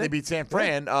Fran. Yeah, they beat San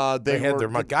Fran. They had their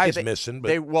guys missing,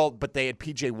 but they had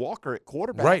PJ Walker at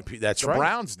quarterback. Right, that's right. The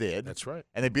Browns did. That's right,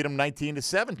 and they beat them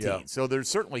 19-17. Yeah. So they're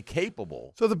certainly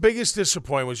capable. So the biggest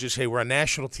disappointment was just, hey, we're on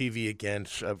national TV again,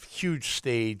 a huge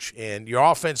stage, and your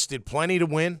offense did plenty to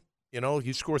win. You know,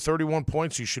 you score 31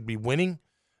 points, you should be winning.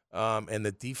 And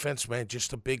the defense, man,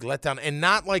 just a big letdown, and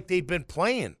not like they've been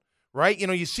playing. Right? You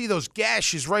know, you see those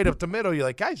gashes right up the middle. You're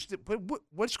like, guys,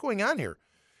 what's going on here?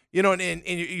 You know, and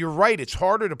you're right. It's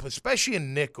harder to play, especially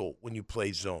in nickel when you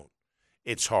play zone.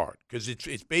 It's hard because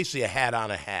it's basically a hat on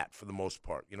a hat for the most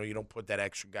part. You know, you don't put that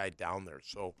extra guy down there.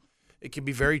 So it can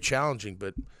be very challenging,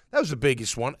 but that was the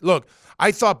biggest one. Look,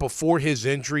 I thought before his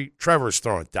injury, Trevor's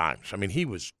throwing dimes. I mean, he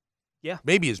was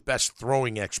maybe his best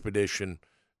throwing expedition.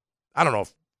 I don't know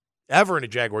if ever in a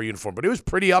Jaguar uniform, but it was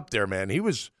pretty up there, man. He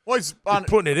was he's on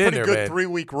putting it in there, man. Pretty good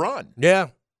 3-week run. Yeah,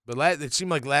 but it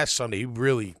seemed like last Sunday he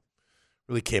really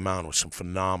came on with some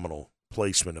phenomenal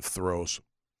placement of throws.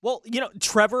 Well, you know,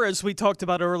 Trevor, as we talked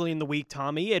about early in the week,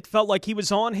 Tommy, it felt like he was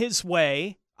on his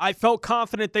way. I felt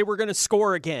confident they were going to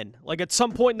score again. Like at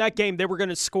some point in that game, they were going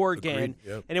to score again,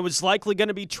 yep. And it was likely going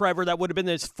to be Trevor. That would have been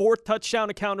his 4th touchdown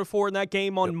accounted for in that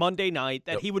game on Monday night,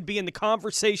 that he would be in the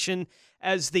conversation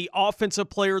as the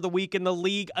offensive player of the week in the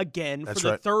league again for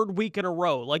the 3rd week in a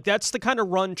row. Like that's the kind of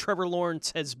run Trevor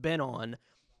Lawrence has been on,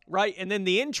 right? And then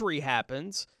the injury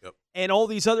happens, and all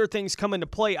these other things come into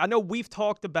play. I know we've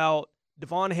talked about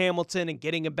Devon Hamilton and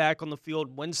getting him back on the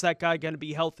field. When's that guy going to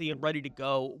be healthy and ready to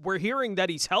go? We're hearing that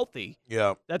he's healthy.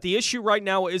 Yeah. That the issue right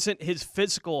now isn't his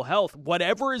physical health.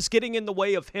 Whatever is getting in the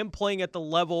way of him playing at the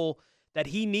level that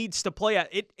he needs to play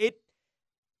at,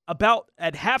 about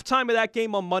at halftime of that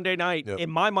game on Monday night,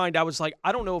 in my mind, I was like,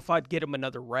 I don't know if I'd get him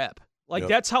another rep. Like,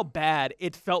 that's how bad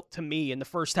it felt to me in the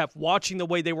first half, watching the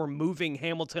way they were moving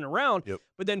Hamilton around.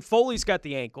 But then Foley's got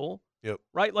the ankle.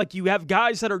 Right? Like, you have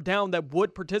guys that are down that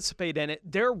would participate in it.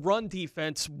 Their run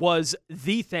defense was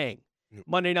the thing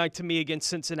Monday night to me against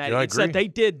Cincinnati. I It said they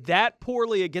did that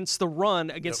poorly against the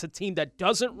run, against a team that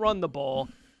doesn't run the ball.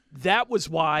 That was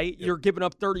why you're giving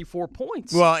up 34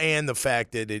 points. Well, and the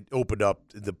fact that it opened up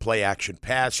the play-action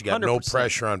pass. You got 100%. No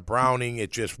pressure on Browning.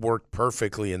 It just worked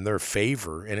perfectly in their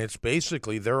favor, and it's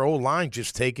basically their O-line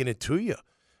just taking it to you.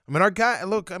 I mean, our guy,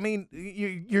 look, I mean,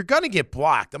 you're going to get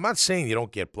blocked. I'm not saying you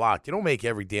don't get blocked. You don't make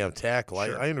every damn tackle.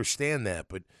 Sure. I understand that,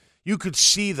 but you could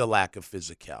see the lack of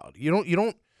physicality. You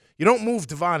don't move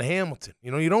Devon Hamilton.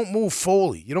 You know, you don't move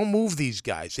Foley. You don't move these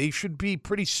guys. They should be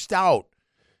pretty stout.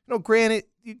 You know, granted,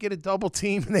 you get a double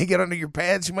team and they get under your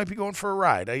pads, you might be going for a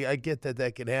ride. I get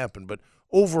that can happen, but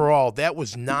overall, that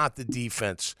was not the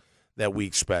defense that we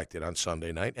expected on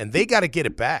Sunday night, and they got to get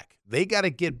it back. They got to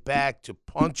get back to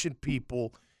punching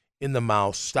people in the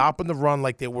mouth, stopping the run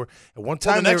like they were. At one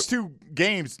time, the next 2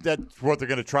 games, that's what they're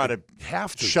going to try to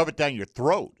shove it down your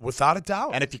throat. Without a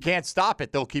doubt. And if you can't stop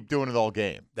it, they'll keep doing it all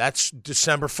game. That's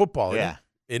December football,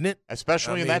 isn't it?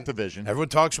 Especially in that division. Everyone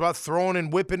talks about throwing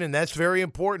and whipping, and that's very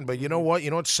important. But you know what? You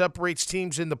know what separates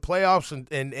teams in the playoffs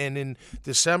and in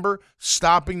December?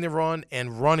 Stopping the run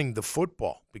and running the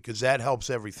football, because that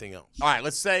helps everything else. All right,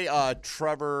 let's say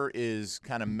Trevor is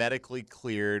kind of medically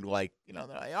cleared. Like, you know,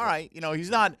 all right, you know,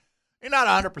 he's not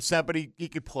 100%, but he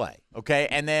could play, okay?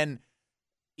 And then,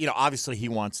 you know, obviously he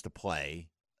wants to play.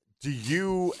 Do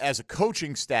you, as a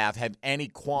coaching staff, have any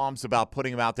qualms about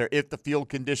putting him out there if the field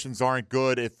conditions aren't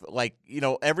good, if, like, you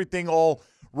know, everything all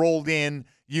rolled in?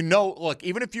 You know, look,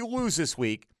 even if you lose this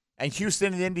week and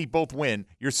Houston and Indy both win,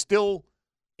 you're still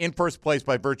in first place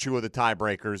by virtue of the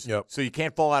tiebreakers. So you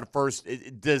can't fall out of first.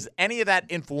 Does any of that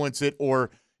influence it, or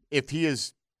if he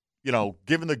is, you know,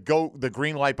 given the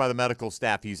green light by the medical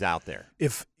staff, he's out there?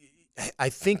 I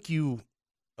think you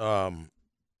have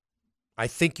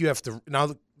to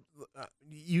now.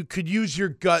 You could use your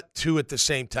gut too at the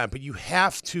same time, but you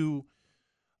have to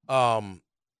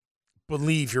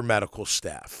believe your medical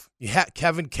staff.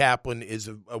 Kevin Kaplan is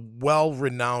a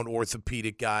well-renowned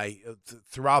orthopedic guy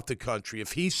throughout the country.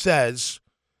 If he says,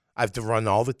 "I've run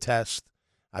all the tests,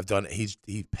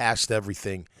 he passed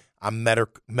everything, I'm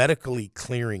medically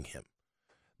clearing him,"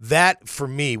 that for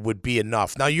me would be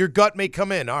enough. Now your gut may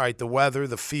come in. All right, the weather,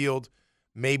 the field,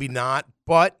 maybe not,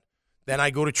 but then I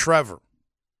go to Trevor.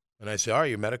 And I say, all right,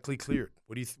 you're medically cleared.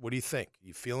 What do you think?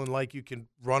 You feeling like you can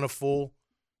run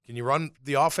can you run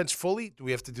the offense fully? Do we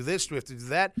have to do this? Do we have to do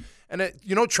that? And,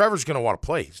 you know, Trevor's going to want to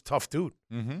play. He's a tough dude.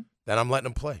 Mm-hmm. Then I'm letting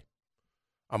him play.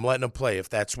 I'm letting him play if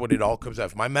that's what it all comes out.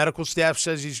 If my medical staff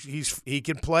says he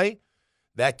can play,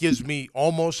 that gives me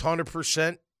almost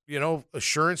 100%,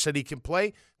 assurance that he can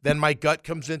play, then my gut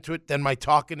comes into it, then my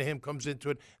talking to him comes into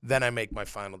it, then I make my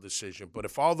final decision. But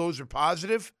if all those are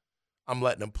positive, I'm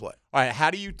letting him play. All right, how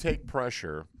do you take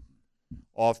pressure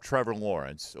off Trevor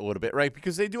Lawrence a little bit, right?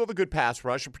 Because they do have a good pass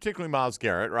rush, and particularly Myles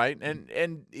Garrett, right?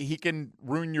 And he can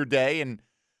ruin your day. And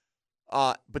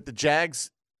but the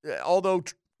Jags, although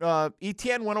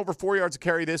Etienne went over 4 yards a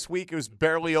carry this week, it was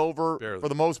barely over for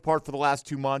the most part for the last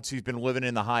 2 months. He's been living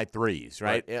in the high threes,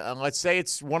 right? And let's say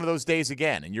it's one of those days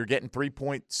again, and you're getting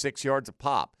 3.6 yards a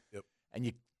pop,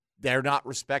 and they're not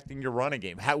respecting your running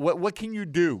game. What can you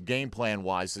do game plan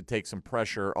wise to take some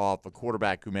pressure off a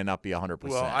quarterback who may not be 100%?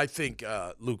 Well, I think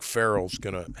Luke Farrell's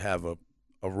going to have a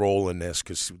role in this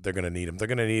because they're going to need him. They're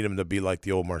going to need him to be like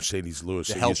the old Mercedes Lewis.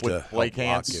 To help with Blake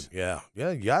hands. Yeah,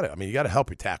 you got it. I mean, you got to help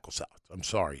your tackles out. I'm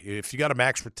sorry. If you got to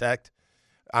max protect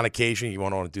on occasion, you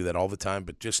won't want to do that all the time,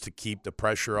 but just to keep the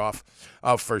pressure off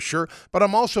for sure. But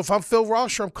I'm also, if I'm Phil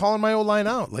Rosher, I'm calling my O-line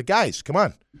out. Like, guys, come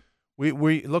on.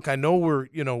 We look. I know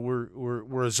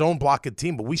we're a zone blocking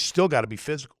team, but we still got to be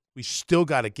physical. We still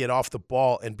got to get off the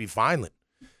ball and be violent.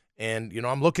 And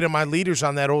I'm looking at my leaders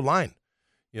on that O-line.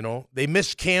 They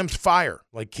missed Cam's fire.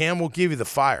 Like Cam will give you the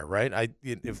fire, right?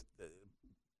 If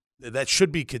that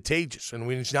should be contagious. And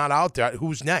when he's not out there,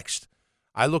 who's next?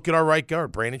 I look at our right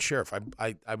guard, Brandon Sheriff.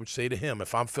 I would say to him,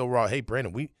 if I'm Phil Raw, hey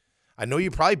Brandon, I know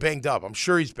you're probably banged up. I'm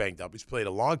sure he's banged up. He's played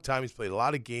a long time. He's played a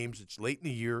lot of games. It's late in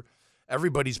the year.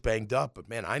 Everybody's banged up, but,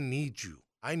 man, I need you.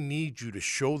 I need you to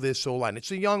show this O-line.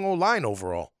 It's a young O-line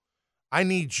overall. I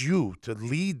need you to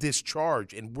lead this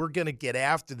charge, and we're going to get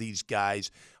after these guys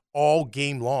all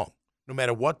game long. No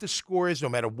matter what the score is, no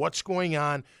matter what's going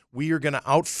on, we are going to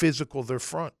out-physical their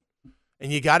front.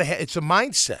 And you got to it's a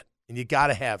mindset, and you got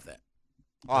to have that.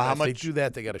 If they do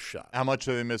that, they got a shot. How much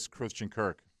do they miss Christian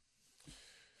Kirk?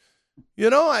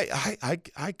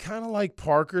 I kind of like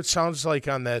Parker. It sounds like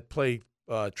on that play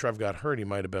Trev got hurt. He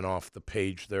might have been off the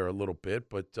page there a little bit,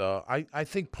 but I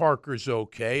think Parker's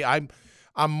okay. I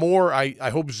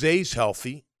hope Zay's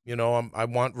healthy. I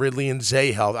want Ridley and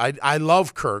Zay healthy. I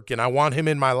love Kirk, and I want him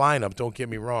in my lineup. Don't get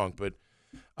me wrong, but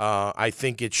I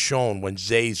think it's shown when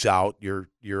Zay's out,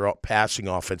 your passing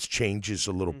offense changes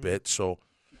a little bit. So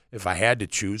if I had to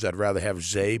choose, I'd rather have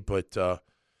Zay, but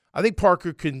I think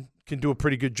Parker can do a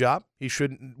pretty good job. He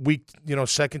should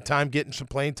second time getting some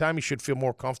playing time. He should feel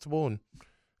more comfortable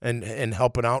and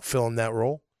helping out, filling that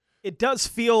role. It does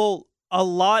feel a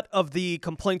lot of the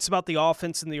complaints about the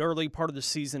offense in the early part of the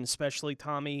season, especially,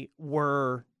 Tommy,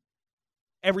 were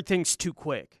everything's too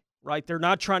quick, right? They're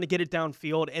not trying to get it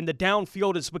downfield, and the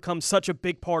downfield has become such a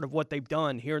big part of what they've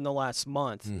done here in the last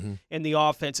month in the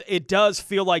offense. It does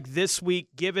feel like this week,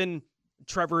 given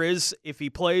Trevor is, if he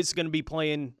plays, going to be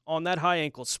playing on that high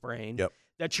ankle sprain,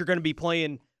 that you're going to be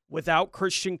playing without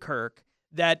Christian Kirk,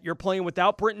 that you're playing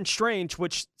without Brenton Strange,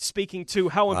 which, speaking to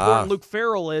how important Luke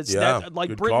Farrell is, that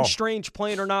Brenton Strange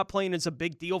playing or not playing is a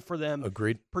big deal for them.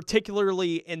 Agreed.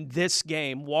 Particularly in this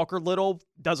game. Walker Little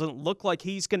doesn't look like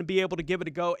he's going to be able to give it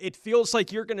a go. It feels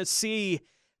like you're going to see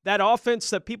that offense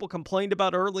that people complained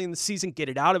about early in the season, get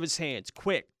it out of his hands.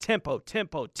 Quick, tempo.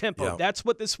 Yeah. That's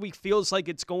what this week feels like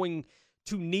it's going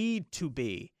to need to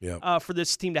be for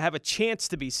this team to have a chance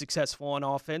to be successful on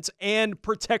offense and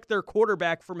protect their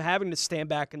quarterback from having to stand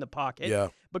back in the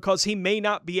pocket because he may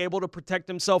not be able to protect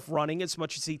himself running as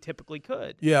much as he typically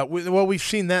could. Yeah, well, we've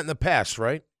seen that in the past,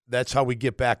 right? That's how we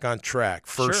get back on track.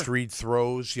 First read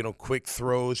throws, quick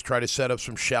throws, try to set up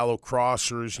some shallow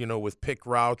crossers, with pick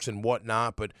routes and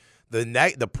whatnot. But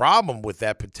the problem with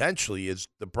that potentially is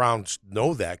the Browns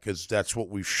know that because that's what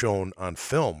we've shown on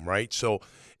film, right? So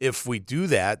if we do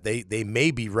that, they may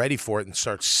be ready for it and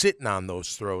start sitting on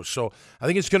those throws. So I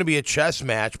think it's going to be a chess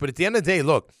match. But at the end of the day,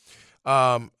 look,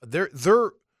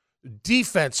 their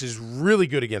defense is really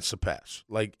good against the pass,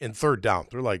 like in third down.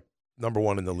 They're like number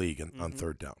one in the league on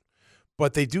third down.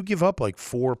 But they do give up like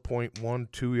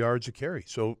 4.12 yards a carry.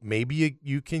 So maybe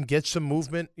you can get some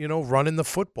movement, running the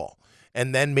football.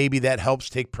 And then maybe that helps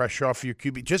take pressure off your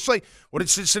QB. Just like what did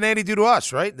Cincinnati do to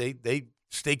us, right? They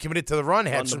stay committed to the run,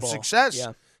 had some success.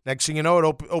 Yeah. Next thing you know,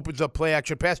 it opens up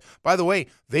play-action pass. By the way,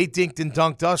 they dinked and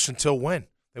dunked us until when?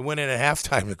 They went in at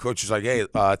halftime. The coach was like, hey,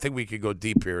 I think we could go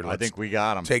deep here. I think we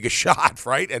got them. Take a shot,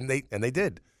 right? And they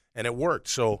did. And it worked.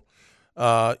 So,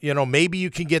 maybe you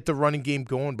can get the running game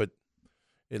going. But,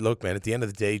 look, man, at the end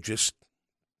of the day, just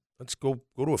let's go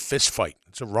to a fist fight.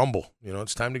 It's a rumble.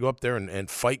 It's time to go up there and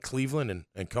fight Cleveland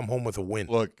and come home with a win.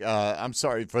 Look, I'm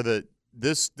sorry for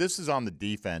this is on the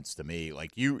defense to me. Like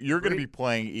you're going to be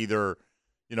playing either –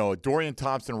 Dorian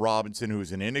Thompson-Robinson,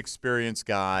 who's an inexperienced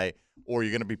guy, or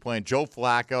you're going to be playing Joe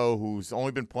Flacco, who's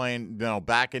only been playing,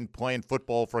 back in playing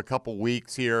football for a couple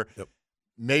weeks here. Yep.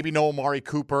 Maybe no Amari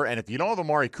Cooper. And if you don't have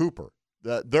Amari Cooper,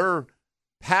 their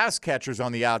pass catchers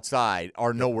on the outside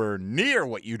are nowhere near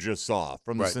what you just saw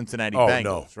from the Cincinnati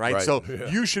Bengals, right? So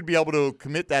you should be able to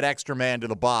commit that extra man to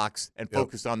the box and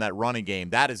focus on that running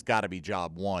game. That has got to be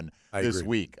job one this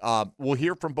week. We'll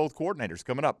hear from both coordinators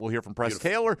coming up. We'll hear from Press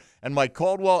Taylor and Mike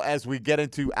Caldwell as we get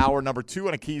into hour number 2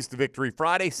 on a Keys to Victory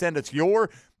Friday. Send us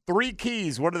your 3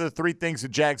 keys. What are the 3 things the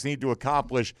Jags need to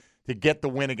accomplish to get the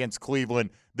win against Cleveland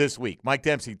this week? Mike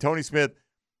Dempsey, Tony Smith,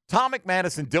 Tom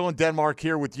McManus, and Dylan Denmark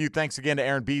here with you. Thanks again to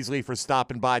Aaron Beasley for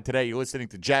stopping by today. You're listening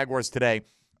to Jaguars Today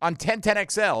on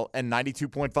 1010XL and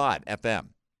 92.5 FM.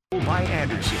 By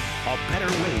Anderson, a better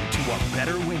way to a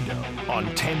better window on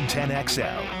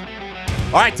 1010XL.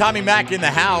 All right, Tommy Mack in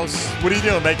the house. What are you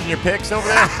doing, making your picks over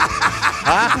there?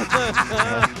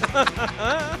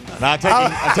 No,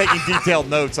 I'm taking detailed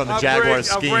notes on the Jaguars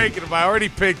scheme. I'm ranking them. I already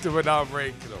picked them, but now I'm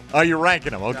ranking them. Oh, you're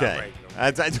ranking them. Okay.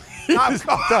 He just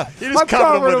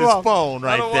covered them with his phone right there.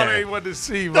 I don't want anyone to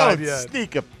see mine yet.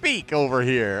 Sneak a peek over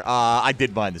here. I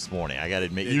did mine this morning. I got to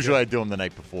admit. Usually I do them the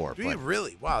night before. Do you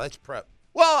really? Wow, that's prep.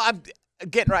 Well, I'm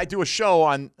getting ready. I do a show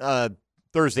on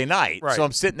Thursday night. Right. So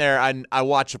I'm sitting there and I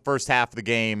watch the first half of the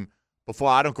game before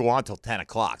I don't go on until 10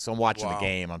 o'clock. So I'm watching the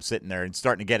game. I'm sitting there and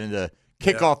starting to get into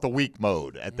kick off the week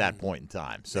mode at that point in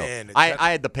time. So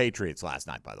I had the Patriots last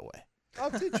night, by the way. Oh,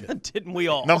 did you? Didn't we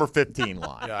all? Number 15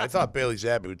 line. Yeah, I thought Bailey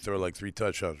Zappi would throw like 3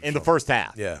 touchdowns. In the first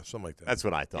half. Yeah, something like that. That's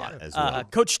what I thought as well.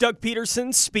 Coach Doug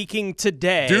Peterson speaking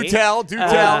today. Do tell. Ding,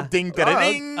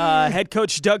 da-da-ding. Head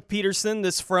coach Doug Peterson,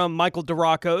 this from Michael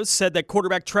DeRocco, said that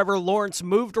quarterback Trevor Lawrence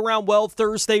moved around well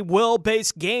Thursday, will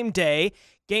base game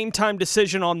time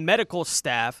decision on medical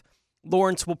staff.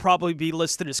 Lawrence will probably be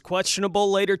listed as questionable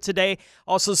later today.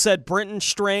 Also said Brenton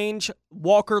Strange,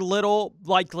 Walker Little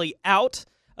likely out.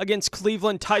 Against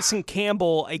Cleveland, Tyson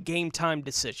Campbell, a game-time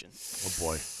decision. Oh,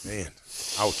 boy. Man.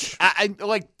 Ouch. I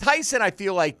like Tyson, I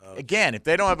feel like, again, if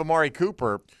they don't have Amari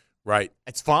Cooper, right,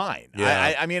 it's fine.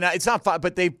 Yeah. I mean, it's not fine,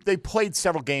 but they played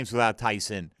several games without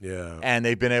Tyson. Yeah. And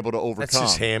they've been able to overcome.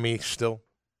 That's his hammy still?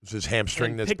 It's his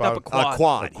hamstring that's picked up a quad.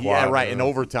 Quad. Yeah, right. In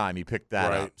overtime, he picked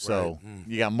that up. So right.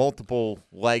 You got multiple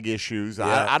leg issues.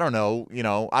 Yeah. I don't know.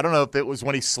 I don't know if it was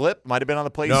when he slipped. Might have been on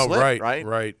the play he slipped,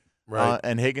 right? Right.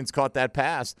 And Higgins caught that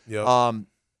pass. Yep. I'm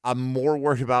more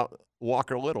worried about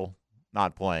Walker Little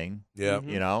not playing. Yeah.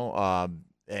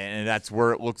 And that's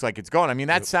where it looks like it's going. I mean,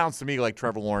 that sounds to me like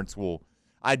Trevor Lawrence will.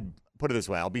 I'd put it this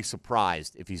way: I'll be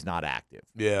surprised if he's not active.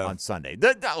 On Sunday.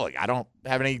 Look, I don't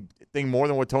have anything more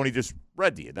than what Tony just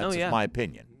read to you. That's just my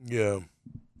opinion. Yeah.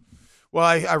 Well,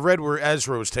 I read where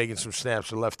Ezra was taking some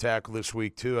snaps at left tackle this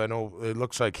week, too. I know it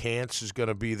looks like Hance is going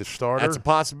to be the starter. That's a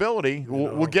possibility.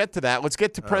 We'll get to that. Let's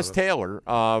get to Press Taylor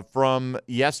from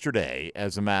yesterday,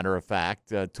 as a matter of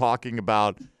fact, talking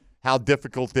about how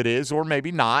difficult it is, or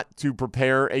maybe not, to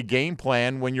prepare a game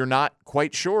plan when you're not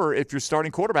quite sure if your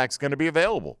starting quarterback is going to be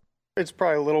available. It's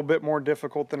probably a little bit more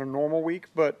difficult than a normal week,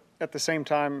 but at the same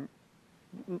time,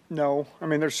 no. I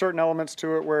mean, there's certain elements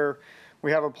to it where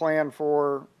we have a plan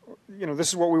for – this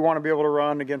is what we want to be able to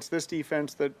run against this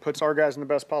defense that puts our guys in the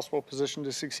best possible position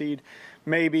to succeed.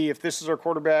 Maybe if this is our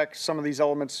quarterback, some of these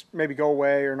elements maybe go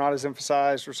away or not as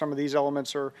emphasized, or some of these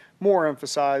elements are more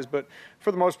emphasized. But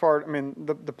for the most part, I mean,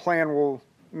 the plan will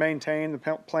maintain,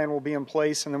 the plan will be in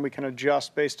place, and then we can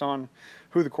adjust based on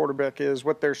who the quarterback is,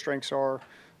 what their strengths are,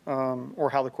 or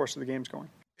how the course of the game's going.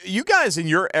 You guys in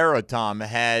your era, Tom,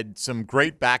 had some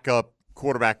great backup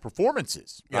quarterback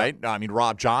performances, right? I mean,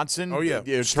 Rob Johnson. Oh,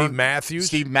 yeah. Steve Matthews.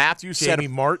 Jamie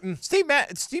Martin. Steve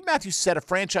Matthews set a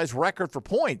franchise record for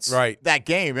points that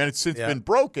game, and it's since been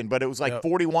broken, but it was like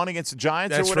 41 against the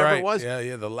Giants or whatever it was.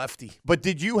 Yeah, the lefty. But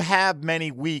did you have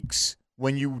many weeks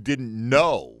when you didn't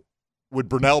know, would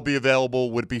Brunell be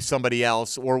available, would it be somebody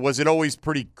else, or was it always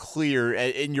pretty clear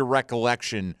in your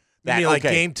recollection that, you mean like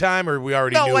game time, or we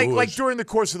already knew? No, like during the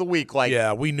course of the week. Like,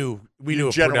 yeah, we knew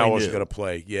if Brunell was going to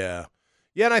play, Yeah,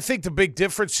 and I think the big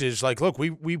difference is, like, look,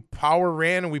 we power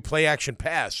ran and we play action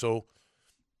pass. So,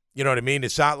 you know what I mean?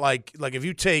 It's not like if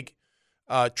you take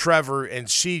Trevor and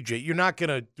CJ, you're not going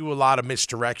to do a lot of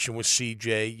misdirection with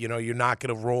CJ. You're not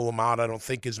going to roll him out, I don't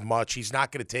think, as much. He's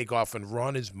not going to take off and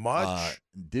run as much.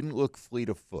 Didn't look fleet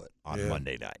of foot on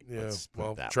Monday night. Yeah,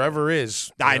 well, Trevor is.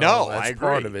 I know. That's I agree.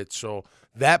 part of it. So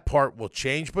that part will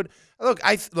change. But, look,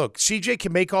 CJ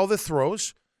can make all the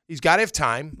throws. He's got to have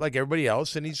time, like everybody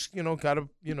else, and he's got to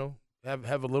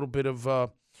have a little bit of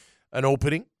an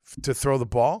opening to throw the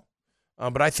ball.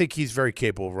 But I think he's very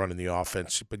capable of running the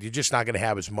offense. But you're just not going to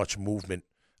have as much movement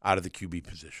out of the QB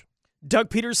position.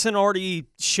 Doug Peterson already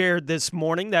shared this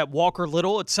morning that Walker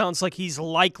Little, it sounds like he's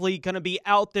likely going to be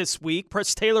out this week.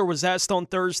 Press Taylor was asked on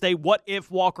Thursday, what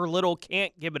if Walker Little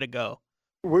can't give it a go?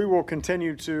 We will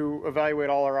continue to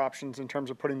evaluate all our options in terms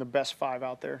of putting the best 5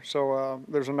 out there. So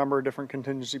there's a number of different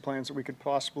contingency plans that we could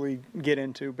possibly get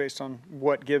into based on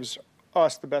what gives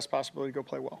us the best possibility to go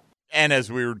play well. And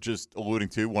as we were just alluding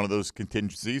to, one of those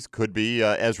contingencies could be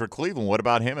Ezra Cleveland. What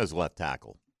about him as left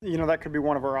tackle? That could be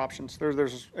one of our options.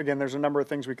 There's a number of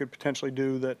things we could potentially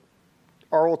do that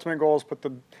our ultimate goal is put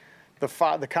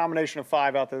the combination of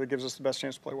 5 out there that gives us the best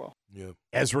chance to play well. Yeah.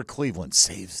 Ezra Cleveland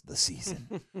saves the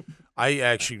season. I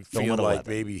actually feel like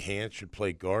maybe Hans should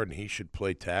play guard and he should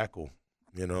play tackle.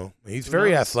 He's a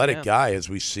very athletic guy as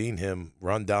we've seen him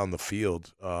run down the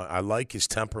field. I like his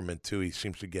temperament too. He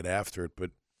seems to get after it, but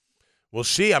we'll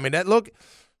see. I mean,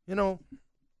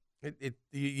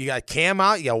 you got Cam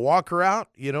out, you got Walker out.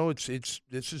 This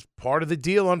is part of the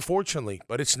deal, unfortunately.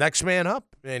 But it's next man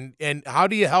up. And how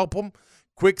do you help them?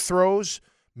 Quick throws,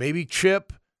 maybe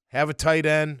chip, have a tight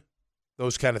end.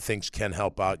 Those kind of things can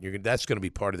help out. That's going to be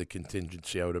part of the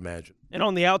contingency, I would imagine. And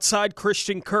on the outside,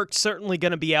 Christian Kirk's certainly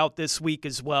going to be out this week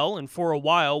as well. And for a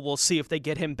while, we'll see if they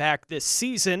get him back this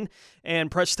season.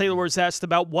 And Press Taylor was asked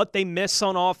about what they miss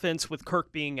on offense with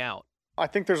Kirk being out. I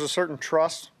think there's a certain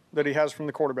trust that he has from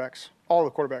the quarterbacks, all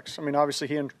the quarterbacks. I mean, obviously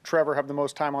he and Trevor have the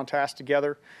most time on task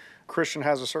together. Christian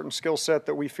has a certain skill set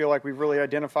that we feel like we've really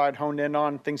identified, honed in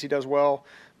on, things he does well,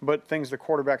 but things the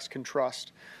quarterbacks can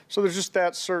trust. So there's just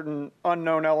that certain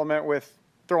unknown element with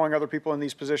throwing other people in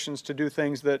these positions to do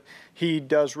things that he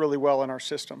does really well in our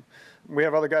system. We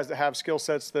have other guys that have skill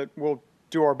sets that we'll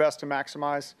do our best to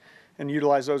maximize and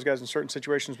utilize those guys in certain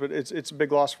situations, but it's a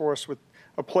big loss for us with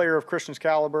a player of Christian's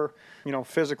caliber,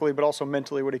 physically, but also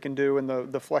mentally what he can do and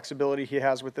the flexibility he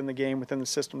has within the game, within the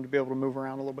system to be able to move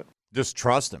around a little bit. Just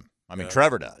trust him. I mean,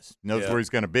 Trevor knows. Knows where he's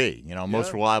going to be.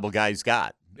 Most reliable guy he's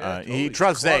got. Totally. He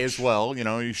trusts Zay as well.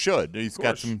 He should. He's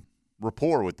got some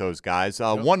rapport with those guys.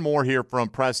 One more here from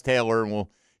Press Taylor, and we'll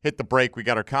hit the break. We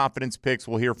got our confidence picks.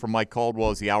 We'll hear from Mike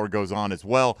Caldwell as the hour goes on as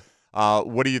well.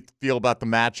 What do you feel about the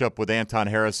matchup with Anton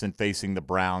Harrison facing the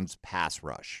Browns pass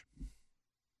rush?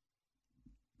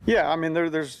 Yeah, I mean,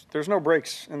 there's no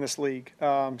breaks in this league.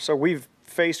 So we've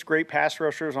faced great pass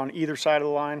rushers on either side of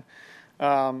the line.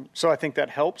 So I think that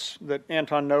helps, that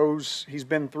Anton knows he's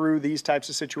been through these types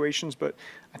of situations, but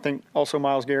I think also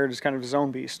Myles Garrett is kind of his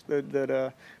own beast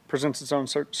that presents its own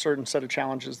certain set of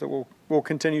challenges that we'll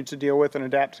continue to deal with and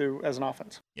adapt to as an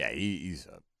offense. Yeah, he's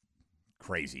a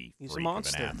crazy He's freak a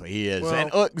monster. Of an athlete. He is. Well,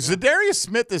 and look, Zadarius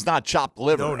Smith is not chopped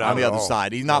liver on the other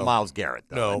side. He's not Myles Garrett,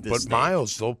 though. No, but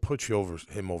Myles, they'll put you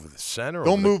him over the center.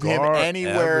 They'll move him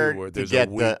anywhere to get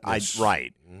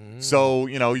right. So,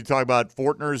 you talk about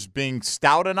Fortner's being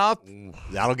stout enough,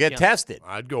 that'll get tested.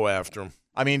 I'd go after him.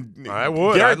 I mean, I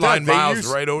would. I'd line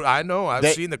Myles right over. I know. I've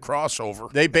seen the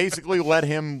crossover. They basically let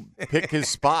him pick his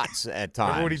spots at times.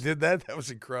 Remember when he did that? That was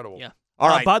incredible. Yeah. All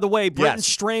right. By the way, Britton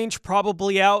Strange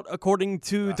probably out, according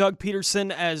to Doug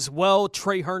Peterson as well.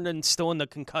 Trey Herndon still in the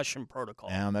concussion protocol.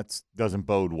 And that doesn't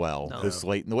bode well this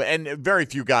late in the way. And very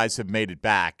few guys have made it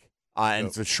back. And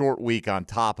it's a short week on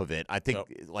top of it. I think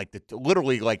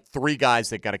literally 3 guys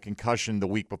that got a concussion the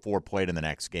week before played in the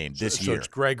next game this year. So it's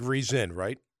Gregory's in,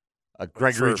 right?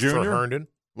 Gregory Jr.? For Herndon?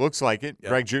 Looks like it.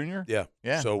 Greg Jr.?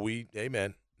 Yeah. So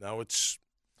man, now it's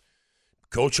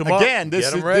coach them up. Again,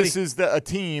 this is a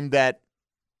team that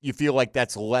you feel like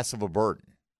that's less of a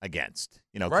burden against.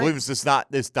 Cleveland's just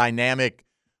not this dynamic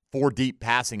 4-deep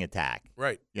passing attack.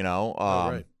 Right.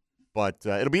 Right. But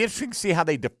it'll be interesting to see how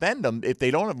they defend them if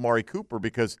they don't have Amari Cooper,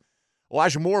 because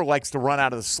Elijah Moore likes to run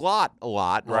out of the slot a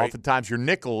lot. Right. Oftentimes your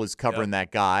nickel is covering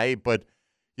that guy. But,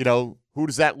 who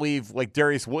does that leave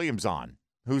Darius Williams on?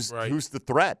 Who's the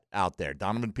threat out there?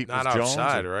 Donovan Peoples-Jones? Not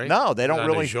outside, right? No, they don't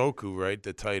really. Njoku, right?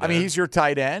 The tight end. I mean, he's your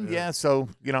tight end. Yeah, so,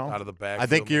 out of the backfield. I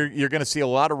think you're going to see a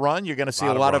lot of run. You're going to see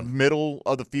a lot of middle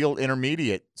of the field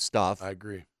intermediate stuff. I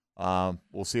agree.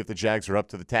 We'll see if the Jags are up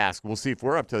to the task. We'll see if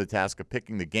we're up to the task of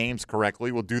picking the games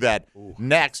correctly. We'll do that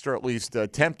next, or at least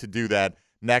attempt to do that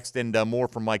next, and more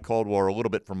from Mike Caldwell, or a little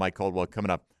bit from Mike Caldwell coming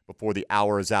up before the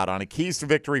hour is out. On a Keys to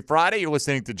Victory Friday, you're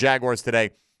listening to Jaguars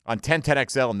Today on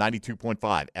 1010XL and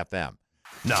 92.5 FM.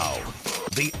 Now,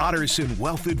 the Otterson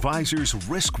Wealth Advisors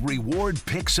Risk-Reward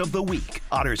Picks of the Week.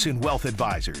 Otterson Wealth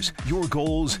Advisors, your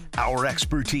goals, our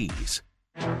expertise.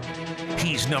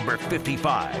 He's number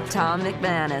 55. Tom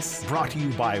McManus. Brought to you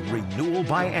by Renewal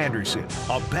by Anderson.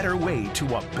 A better way to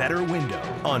a better window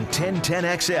on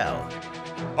 1010XL.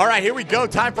 All right, here we go.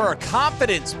 Time for our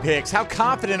confidence picks. How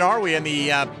confident are we in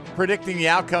the predicting the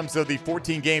outcomes of the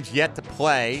 14 games yet to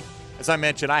play As I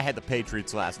mentioned, I had the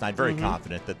Patriots last night. Very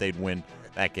confident that they'd win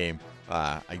that game.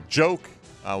 I joke.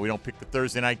 We don't pick the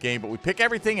Thursday night game, but we pick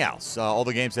everything else. All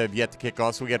the games that have yet to kick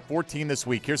off. So we got 14 this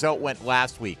week. Here's how it went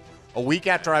last week. A week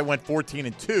after I went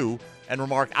 14-2, and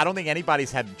remarked, I don't think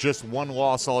anybody's had just one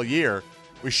loss all year.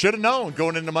 We should have known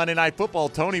going into Monday Night Football.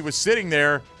 Tony was sitting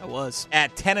there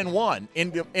at 10-1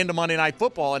 into Monday Night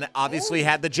Football, and obviously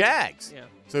had the Jags. Yeah.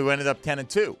 So we ended up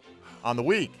 10-2 on the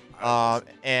week.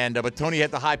 But Tony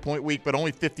had the high point week, but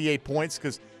only 58 points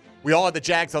because we all had the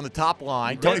Jags on the top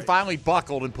line. Really? Tony finally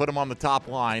buckled and put him on the top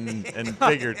line and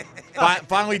figured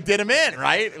finally did him in,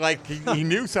 right? Like he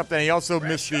knew something. He also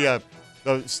missed the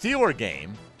Steeler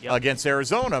game against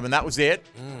Arizona, and that was it.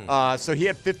 So he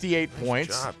had 58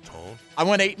 points. Good job, Tone. I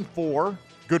went 8-4,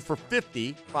 good for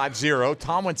 50.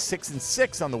 Tom went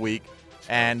 6-6 on the week.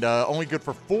 And only good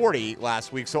for 40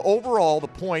 last week. So overall, the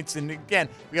points, and again,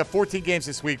 we have 14 games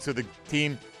this week, so the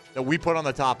team that we put on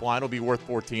the top line will be worth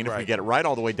 14 if we get it right,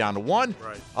 all the way down to 1.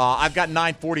 Right. I've got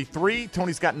 943.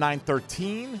 Tony's got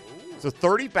 913. So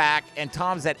 30 back, and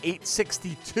Tom's at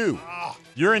 862.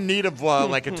 You're in need of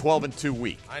like a 12-2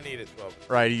 week. I need a 12.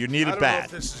 Right, you need it bad. I don't know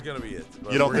if this is going to be it.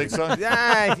 You don't think so?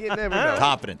 Yeah, you never know.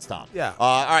 Confidence, Tom. Yeah.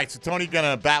 All right, so Tony going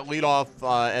to bat lead off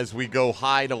as we go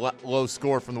high to low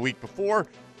score from the week before.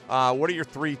 What are your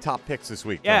 3 top picks this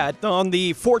week? Yeah, on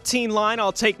the 14 line,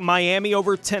 I'll take Miami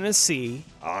over Tennessee.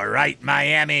 All right,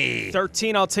 Miami.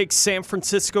 13, I'll take San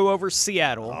Francisco over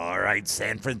Seattle. All right,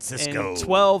 San Francisco. And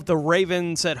 12, the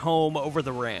Ravens at home over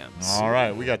the Rams. All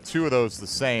right, we got 2 of those the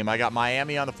same. I got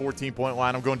Miami on the 14-point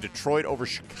line. I'm going Detroit over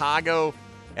Chicago,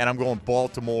 and I'm going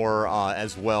Baltimore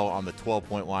as well on the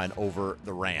 12-point line over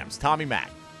the Rams. Tommy Mack.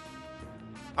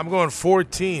 I'm going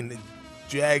 14.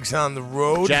 Jags on the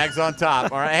road. Jags on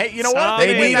top. All right. Hey, you know what?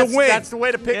 They need a win. That's the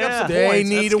way to pick up some they points.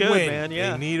 Need that's a good, win. Man.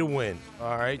 Yeah. They need a win.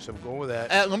 All right, so I'm going with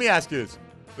that. Let me ask you this.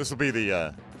 This will be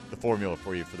the formula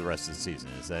for you for the rest of the season.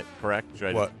 Is that correct?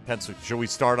 Should we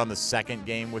start on the second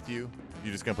game with you?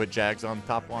 You just going to put Jags on the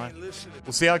top line?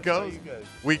 We'll see how it goes.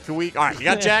 Week to week. All right, you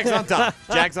got Jags on top.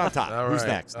 Jags on top. All Who's right.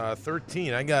 next?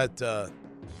 13. I got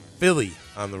Philly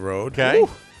on the road. Okay. Woo.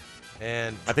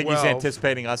 And 12, I think he's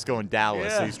anticipating us going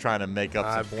Dallas, so he's trying to make up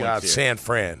some points here. I've got San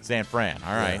Fran. San Fran.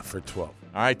 All right. Yeah, for 12.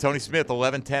 All right, Tony Smith,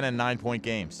 11, 10, and 9-point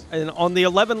games. And on the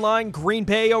 11 line, Green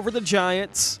Bay over the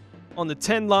Giants. On the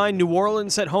 10 line, New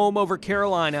Orleans at home over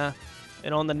Carolina.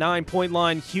 And on the 9-point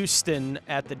line, Houston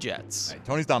at the Jets. Hey,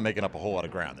 Tony's not making up a whole lot of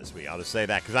ground this week. I'll just say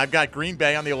that because I've got Green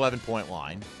Bay on the 11-point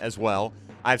line as well.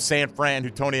 I have San Fran,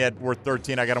 who Tony had worth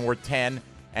 13. I got him worth 10.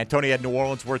 And Tony had New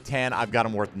Orleans worth 10. I've got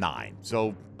him worth 9.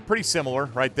 So pretty similar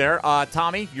right there.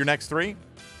 Tommy, your next 3?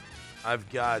 I've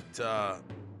got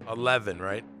 11,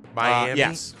 right? Miami.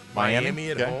 Yes.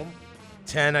 Miami at okay. home.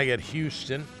 10, I got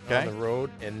Houston okay. on the road.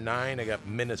 And 9, I got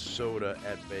Minnesota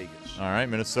at Vegas. All right,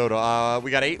 Minnesota. We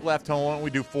got 8 left home. Why don't we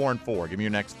do 4 and 4? Give me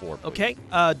your next 4, please. Okay.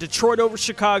 Detroit over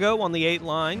Chicago on the 8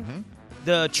 line. Mm-hmm.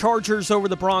 The Chargers over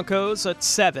the Broncos at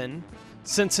 7.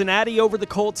 Cincinnati over the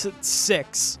Colts at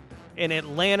 6. And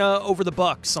Atlanta over the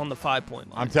Bucks on the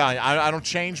 5-point line. I'm telling you, I don't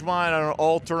change mine. I don't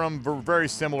alter them. We're very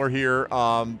similar here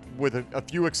with a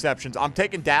few exceptions. I'm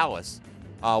taking Dallas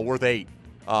worth 8.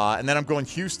 And then I'm going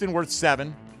Houston worth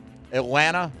 7.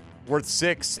 Atlanta worth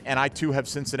 6. And I, too, have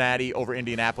Cincinnati over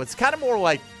Indianapolis. It's kind of more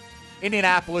like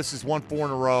Indianapolis has won 4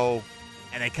 in a row,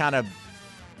 and they kind of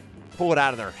pull it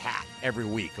out of their hat every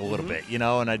week a little bit, you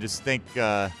know? And I just think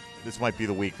this might be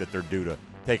the week that they're due to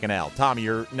take an L. Tommy,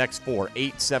 your next 4,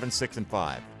 8, 7, 6, and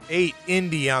 5. 8,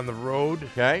 Indy on the road.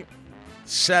 Okay.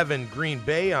 7, Green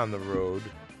Bay on the road.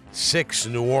 6,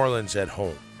 New Orleans at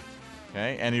home.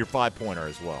 Okay, and your 5-pointer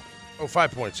as well. Oh,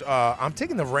 5 points. I'm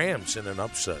taking the Rams in an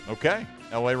upset. Okay.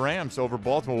 L.A. Rams over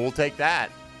Baltimore. We'll take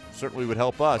that. Certainly would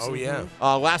help us. Oh, yeah.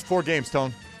 Last 4 games,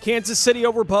 Tone. Kansas City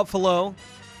over Buffalo.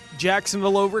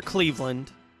 Jacksonville over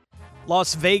Cleveland.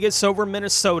 Las Vegas over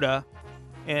Minnesota.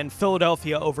 And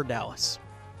Philadelphia over Dallas.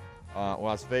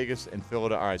 Las Vegas and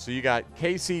Philadelphia. All right, so you got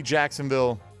KC,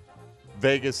 Jacksonville,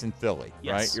 Vegas, and Philly,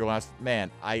 right? Your last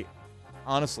man. I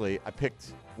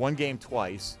picked one game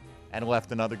twice and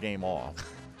left another game off.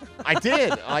 I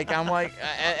did.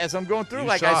 As I'm going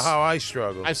through, you saw how I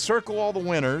struggled. I circle all the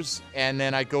winners, and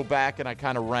then I go back and I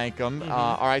kind of rank them.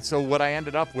 All right, so what I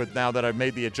ended up with now that I've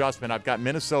made the adjustment, I've got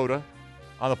Minnesota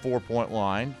on the 4-point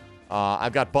line.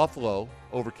 I've got Buffalo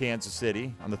over Kansas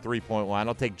City on the 3-point line.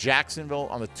 I'll take Jacksonville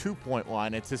on the 2-point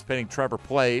line, anticipating Trevor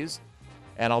plays.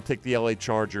 And I'll take the LA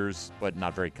Chargers, but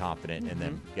not very confident in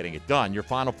them getting it done. Your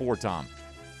final 4, Tom.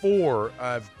 4,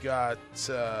 I've got,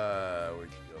 where'd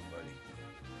you go,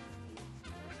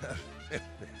 buddy?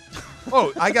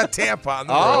 Oh, I got Tampa on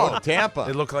the road. Oh, Tampa.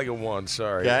 It looked like a 1,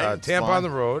 sorry. Okay, Tampa fine. on the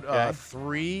road. Okay.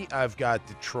 3, I've got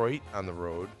Detroit on the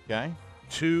road. Okay.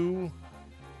 2,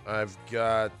 I've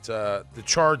got the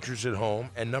Chargers at home.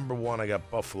 And number 1, I got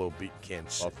Buffalo beating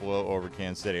Kansas City. Buffalo over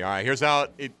Kansas City. All right, here's how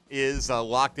it is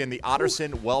locked in. The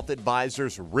Otterson Wealth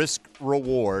Advisors Risk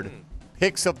Reward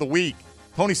Picks of the Week.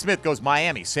 Tony Smith goes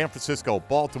Miami, San Francisco,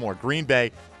 Baltimore, Green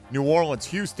Bay, New Orleans,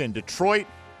 Houston, Detroit,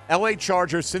 LA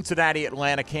Chargers, Cincinnati,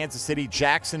 Atlanta, Kansas City,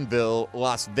 Jacksonville,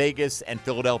 Las Vegas, and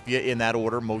Philadelphia in that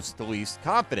order, most to least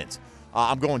confidence.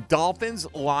 I'm going Dolphins,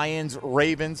 Lions,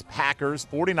 Ravens, Packers,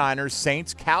 49ers,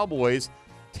 Saints, Cowboys,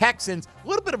 Texans. A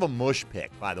little bit of a mush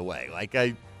pick, by the way. Like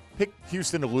I picked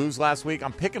Houston to lose last week.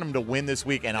 I'm picking them to win this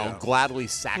week, and I'll gladly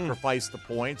sacrifice the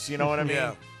points. You know what I mean?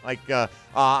 Yeah. Like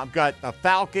I've got the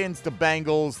Falcons, the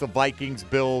Bengals, the Vikings,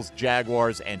 Bills,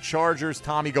 Jaguars, and Chargers.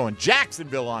 Tommy going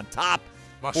Jacksonville on top.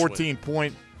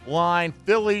 14-point line.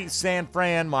 Philly, San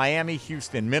Fran, Miami,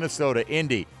 Houston, Minnesota,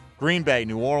 Indy, Green Bay,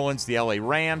 New Orleans, the LA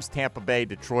Rams, Tampa Bay,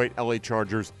 Detroit, LA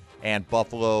Chargers, and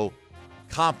Buffalo.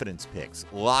 Confidence picks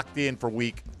locked in for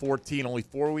week 14. Only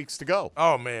 4 weeks to go.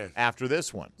 Oh, man. After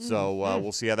this one. So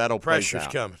we'll see how that'll play out. Pressure's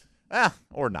coming.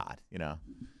 Or not, You know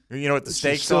what the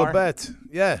stakes still are? a bet.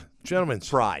 Yeah, gentlemen's.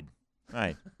 Pride.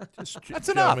 Right. That's enough.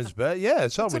 Gentlemen's bet. Yeah,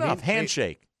 that's all That's we enough. need.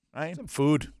 Handshake. Right? Some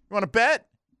food. You want to bet?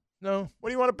 No. What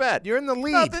do you want to bet? You're in the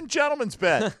lead. Nothing. Gentlemen's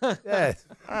bet. Yeah.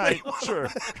 All right. Sure.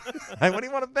 Hey, what do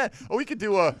you want to bet? Oh, we could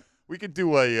do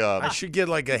a. I should get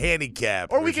like a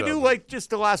handicap. Or we could do like just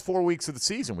the last 4 weeks of the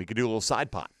season. We could do a little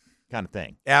side pot kind of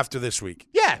thing. After this week.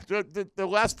 Yeah, the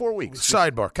last 4 weeks.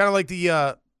 Sidebar. Kind of like the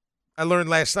I learned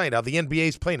last night how the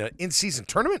NBA's playing an in-season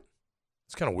tournament.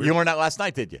 It's kind of weird. You learned that last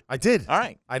night, did you? I did. All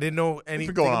right. I didn't know anything It's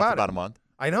been going on for about about it. a month.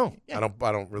 I know. Yeah.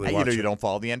 I don't really Hey, watch it. you don't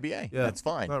follow the NBA. Yeah. That's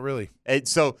fine. Not really. And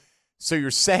so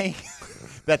you're saying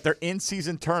that their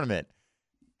in-season tournament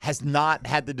has not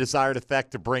had the desired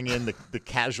effect to bring in the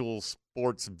casual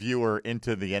sports viewer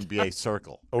into the NBA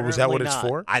circle? Or was that what it's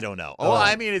for? I don't know. Oh,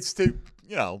 I mean, it's to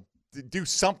do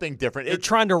something different. They're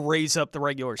trying to raise up the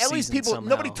regular season. At least people, somehow.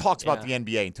 nobody talks about the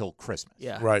NBA until Christmas.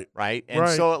 Yeah. Right. Right? And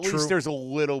Right, so at true. least there's a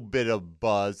little bit of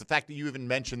buzz. The fact that you even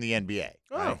mentioned the NBA.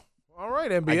 Oh. Right? All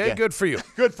right, NBA. get- Good for you.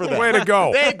 Good for them. Way to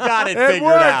go. They've got it It figured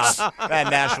works. out,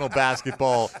 that National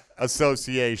Basketball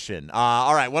Association.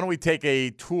 All right, why don't we take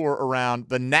a tour around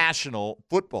the National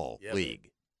Football League?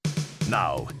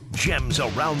 Now, Gems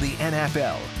Around the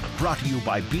NFL, brought to you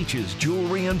by Beach's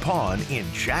Jewelry and Pawn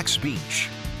in Jack's Beach.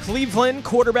 Cleveland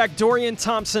quarterback Dorian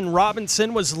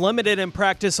Thompson-Robinson was limited in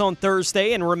practice on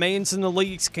Thursday and remains in the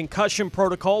league's concussion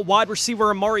protocol. Wide receiver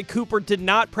Amari Cooper did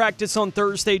not practice on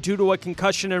Thursday due to a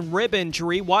concussion and rib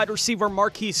injury. Wide receiver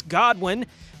Marquise Godwin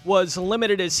was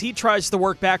limited as he tries to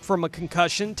work back from a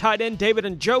concussion. Tight end David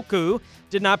Njoku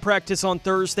did not practice on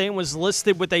Thursday and was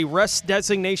listed with a rest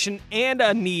designation and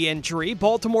a knee injury.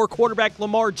 Baltimore quarterback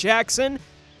Lamar Jackson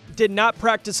did not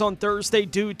practice on Thursday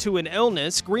due to an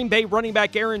illness. Green Bay running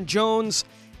back Aaron Jones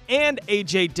and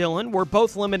A.J. Dillon were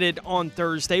both limited on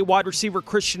Thursday. Wide receiver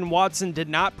Christian Watson did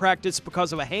not practice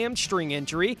because of a hamstring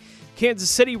injury. Kansas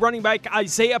City running back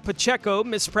Isaiah Pacheco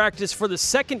missed practice for the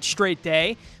second straight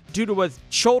day due to a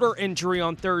shoulder injury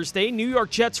on Thursday. New York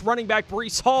Jets running back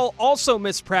Breece Hall also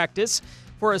missed practice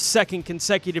for a second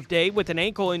consecutive day with an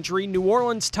ankle injury. New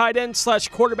Orleans tight end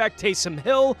 / quarterback Taysom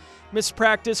Hill missed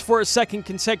practice for a second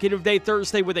consecutive day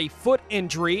Thursday with a foot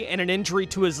injury and an injury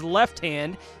to his left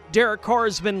hand. Derek Carr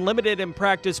has been limited in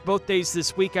practice both days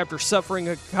this week after suffering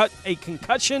a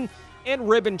concussion and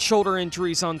rib and shoulder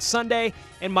injuries on Sunday.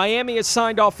 And Miami has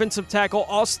signed offensive tackle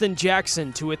Austin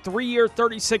Jackson to a 3-year,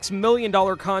 $36 million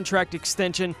contract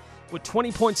extension with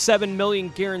 $20.7 million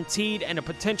guaranteed and a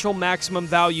potential maximum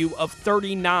value of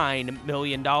 $39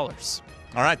 million.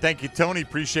 All right, thank you, Tony.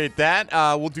 Appreciate that.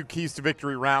 We'll do Keys to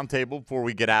Victory Roundtable before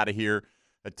we get out of here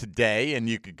today, and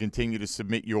you can continue to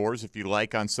submit yours if you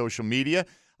like on social media.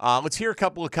 Let's hear a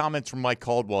couple of comments from Mike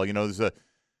Caldwell. You know, there's a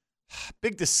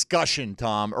big discussion,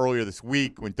 Tom, earlier this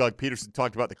week when Doug Peterson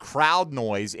talked about the crowd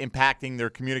noise impacting their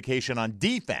communication on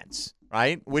defense,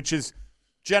 right? Which is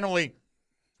generally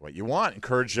what you want.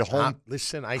 Encourage the home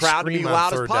crowd to be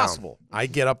loud as possible. I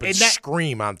get up and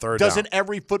scream on third down. Doesn't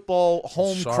every football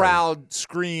home crowd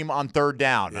scream on third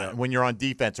down when you're on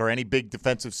defense or any big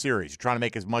defensive series? You're trying to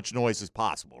make as much noise as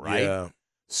possible, right? Yeah.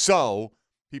 So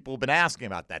people have been asking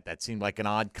about that. That seemed like an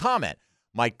odd comment.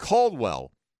 Mike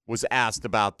Caldwell was asked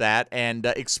about that and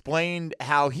explained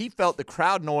how he felt the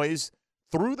crowd noise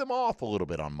threw them off a little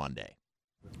bit on Monday.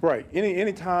 Right.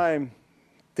 Anytime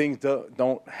things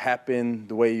don't happen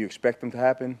the way you expect them to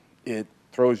happen, it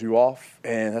throws you off,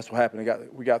 and that's what happened.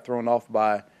 We got thrown off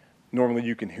by Normally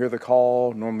you can hear the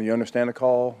call. Normally you understand the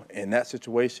call. In that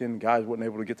situation, guys weren't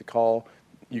able to get the call.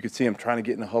 You could see them trying to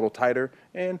get in the huddle tighter,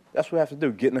 and that's what we have to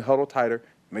do, get in the huddle tighter,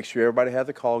 make sure everybody has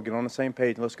the call, get on the same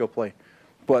page, and let's go play.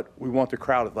 But we want the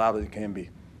crowd as loud as it can be.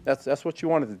 That's what you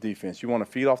want as the defense. You want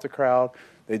to feed off the crowd.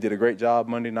 They did a great job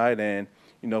Monday night, and,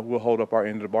 we'll hold up our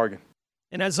end of the bargain.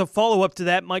 And as a follow-up to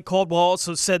that, Mike Caldwell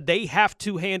also said they have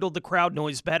to handle the crowd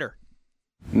noise better.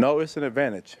 No, it's an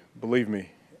advantage. Believe me.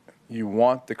 You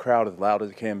want the crowd as loud as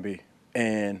it can be.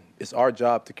 And it's our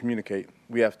job to communicate.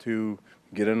 We have to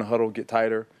get in the huddle, get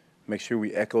tighter, make sure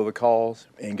we echo the calls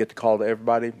and get the call to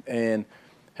everybody. And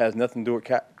has nothing to do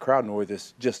with crowd noise.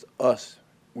 It's just us.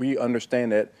 We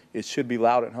understand that it should be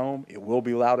loud at home. It will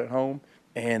be loud at home.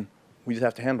 And we just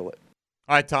have to handle it.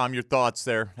 All right, Tom, your thoughts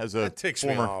there as a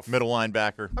former middle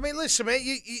linebacker. I mean, listen, man,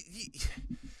 you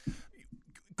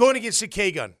going against the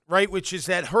K-gun, right, which is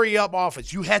that hurry-up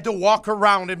offense. You had to walk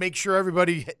around and make sure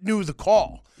everybody knew the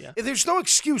call. Yeah. There's no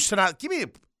excuse to not.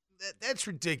 That's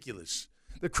ridiculous.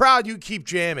 The crowd, you keep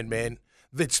jamming, man.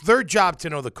 It's their job to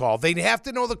know the call. They have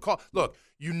to know the call. Look,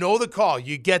 you know the call.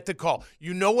 You get the call.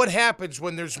 You know what happens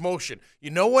when there's motion.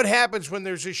 You know what happens when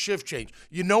there's a shift change.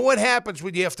 You know what happens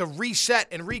when you have to reset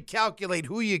and recalculate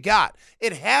who you got.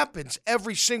 It happens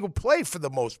every single play for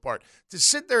the most part. To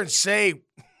sit there and say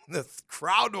the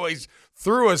crowd noise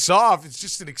threw us off, it's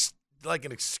just an excuse.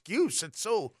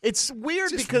 It's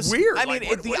weird because weird. I mean,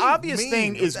 the obvious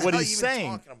thing is what he's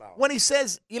saying. When he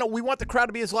says, we want the crowd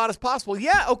to be as loud as possible.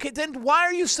 Yeah, okay, then why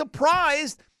are you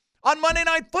surprised on Monday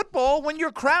Night Football when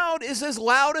your crowd is as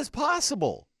loud as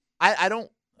possible? I don't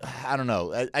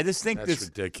know. I just think that's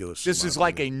ridiculous. This is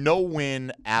like a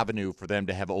no-win avenue for them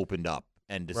to have opened up.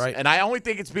 And I only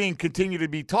think it's being continued to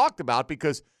be talked about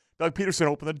because Doug Peterson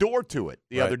opened the door to it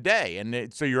the other day.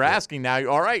 And so you're asking now,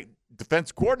 all right,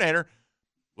 defense coordinator,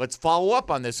 let's follow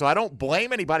up on this. So I don't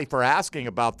blame anybody for asking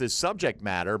about this subject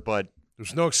matter, but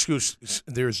there's no excuse.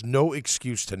 There's no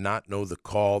excuse to not know the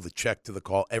call, the check to the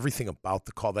call, everything about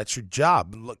the call. That's your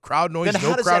job. Look, crowd noise. Then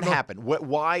how does that happen?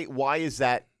 Why is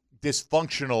that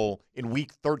dysfunctional in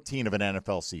week 13 of an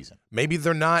NFL season? Maybe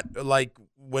they're not, like,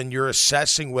 when you're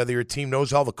assessing whether your team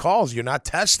knows all the calls, you're not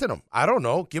testing them. I don't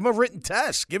know. Give them a written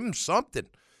test. Give them something.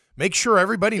 Make sure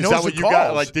everybody knows the calls. You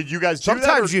got? Like, did you guys do that?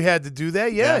 Sometimes you had to do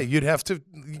that. Yeah, you'd have to.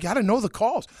 You got to know the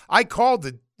calls. I called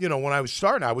when I was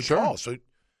starting, I would call. So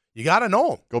you got to know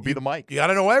them. Go be the mic. You got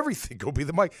to know everything. Go be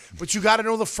the mic. But you got to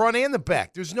know the front and the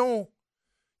back. There's no,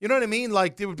 you know what I mean?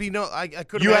 Like, there would be no. I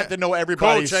could. You have to know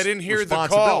everybody's Coach, I didn't hear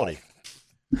responsibility.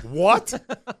 The call. What?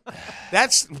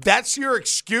 That's your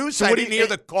excuse? So I didn't hear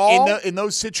the call? In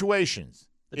those situations.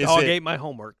 The dog ate my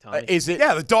homework, Tommy.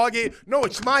 Yeah, the dog ate. No,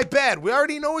 it's my bad. We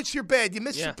already know it's your bad. You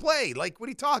missed your play. Like, what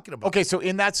are you talking about? Okay, so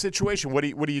in that situation, what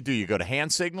do you do? You go to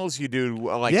hand signals? You do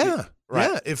right.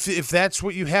 Yeah. If that's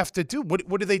what you have to do,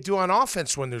 what do they do on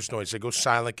offense when there's noise? They go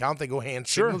silent count. They go hand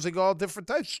signals. They go all different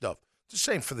types of stuff. It's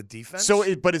the same for the defense. So,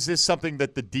 but is this something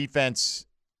that the defense?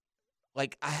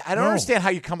 Like, I don't understand how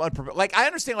you come unprepared. Like, I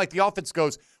understand, like, the offense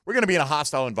goes, we're going to be in a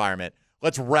hostile environment.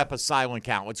 Let's rep a silent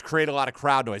count. Let's create a lot of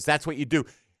crowd noise. That's what you do.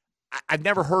 I've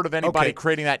never heard of anybody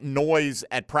creating that noise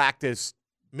at practice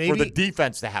for the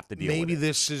defense to have to deal with. Maybe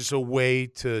this is a way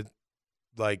to,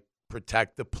 like,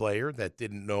 protect the player that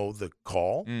didn't know the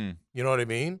call. You know what I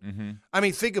mean? Mm-hmm. I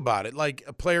mean, think about it. Like,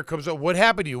 a player comes up, what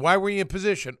happened to you? Why were you in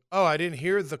position? Oh, I didn't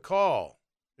hear the call.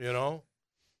 You know?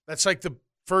 That's like the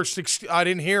first I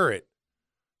didn't hear it.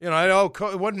 You know,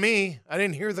 it wasn't me. I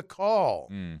didn't hear the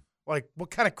call. Like, what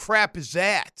kind of crap is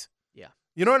that? Yeah.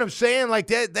 You know what I'm saying? Like,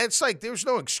 that's like, there's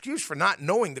no excuse for not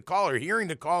knowing the call or hearing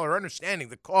the call or understanding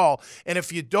the call. And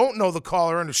if you don't know the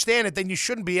call or understand it, then you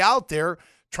shouldn't be out there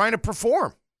trying to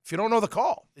perform. If you don't know the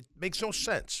call, it makes no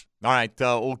sense. All right,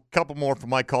 a couple more from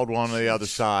Mike Caldwell on the other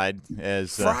side.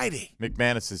 As Friday.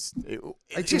 McManus is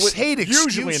I just hate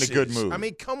excuses. Usually in a good mood. I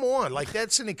mean, come on. Like,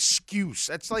 that's an excuse.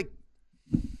 That's like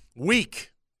weak.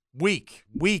 I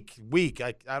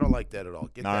don't like that at all.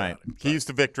 Get all that right. out of it. Keys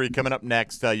to victory coming up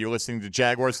next. You're listening to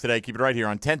Jaguars Today. Keep it right here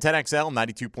on 1010XL,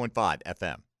 92.5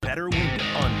 FM. Better window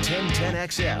on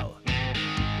 1010XL.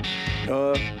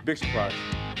 Big surprise.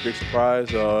 Big surprise.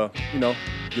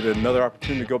 Get another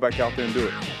opportunity to go back out there and do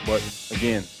it. But,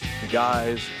 again, the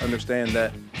guys understand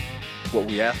that what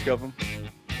we ask of them,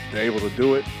 they're able to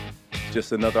do it. It's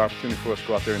just another opportunity for us to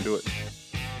go out there and do it.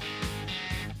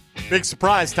 Big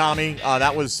surprise, Tommy.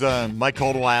 That was Mike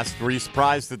Caldwell asked, were you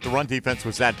surprised that the run defense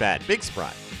was that bad? Big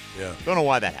surprise. Yeah. Don't know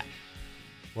why that happened.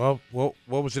 Well, what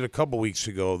was it a couple weeks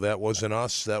ago? That wasn't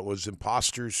us. That was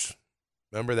imposters.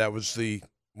 Remember, that was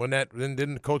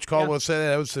didn't Coach Caldwell say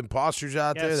that was imposters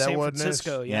out there? That San wasn't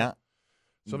Francisco, us? yeah.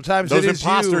 Sometimes those it is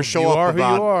imposters you. show You up are who you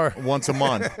about are. once a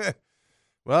month.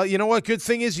 Well, you know what? Good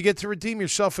thing is you get to redeem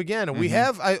yourself again. And we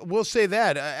have, I will say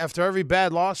that, after every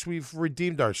bad loss, we've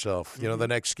redeemed ourselves, the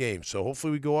next game. So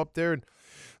hopefully we go up there. And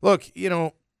look,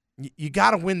 you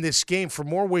got to win this game for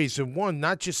more ways than one,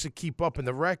 not just to keep up in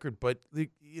the record, but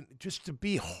just to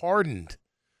be hardened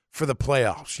for the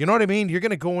playoffs. You know what I mean? You're going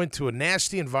to go into a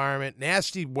nasty environment,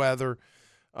 nasty weather,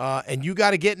 and you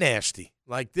got to get nasty.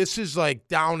 Like, this is like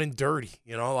down and dirty,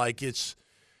 like it's,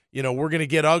 we're going to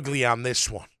get ugly on this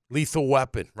one. Lethal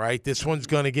weapon, right? This one's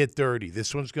going to get dirty.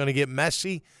 This one's going to get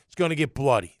messy. It's going to get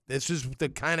bloody. This is the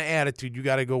kind of attitude you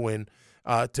got to go in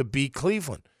to beat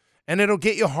Cleveland. And it'll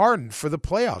get you hardened for the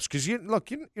playoffs because, you're not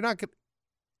going to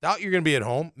 – doubt you're going to be at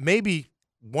home. Maybe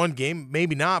one game,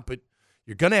 maybe not, but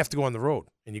you're going to have to go on the road,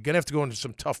 and you're going to have to go into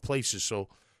some tough places. So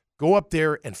go up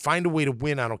there and find a way to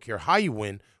win. I don't care how you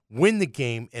win the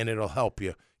game, and it'll help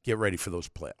you get ready for those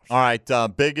playoffs. All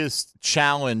right, biggest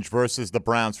challenge versus the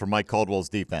Browns for Mike Caldwell's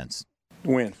defense?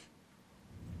 Win.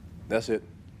 That's it.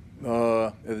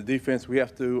 As a defense, we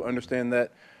have to understand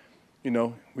that,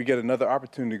 we get another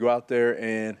opportunity to go out there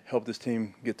and help this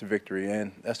team get to victory,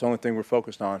 and that's the only thing we're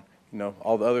focused on.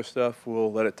 All the other stuff,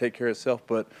 we'll let it take care of itself,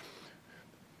 but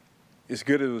it's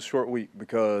good it was a short week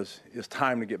because it's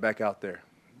time to get back out there.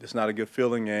 It's not a good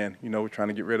feeling, and, we're trying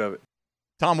to get rid of it.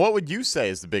 Tom, what would you say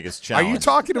is the biggest challenge? Are you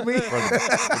talking to me? For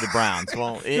the Browns.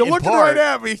 Well, you're looking right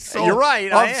at me. So you're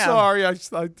right. I'm sorry. I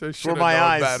should have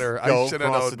known better. Go I should have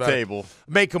across known the better. table.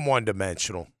 Make them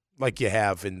one-dimensional, like you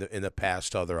have in the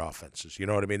past other offenses. You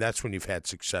know what I mean? That's when you've had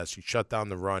success. You shut down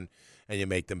the run and you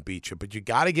make them beat you. But you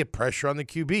got to get pressure on the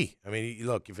QB. I mean,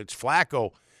 look, if it's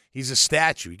Flacco, he's a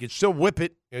statue. You can still whip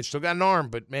it. He's still got an arm,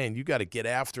 but man, you got to get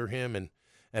after him and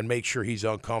make sure he's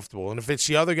uncomfortable. And if it's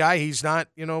the other guy, he's not,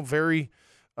 very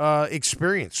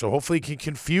experience. So hopefully he can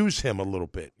confuse him a little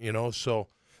bit, So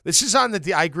this is on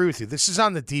I agree with you. This is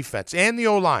on the defense and the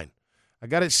O-line. We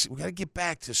got to get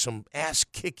back to some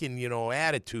ass-kicking,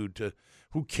 attitude to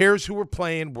who cares who we're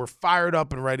playing. We're fired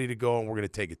up and ready to go, and we're going to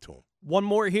take it to them. One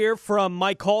more here from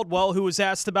Mike Caldwell, who was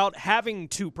asked about having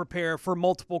to prepare for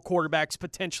multiple quarterbacks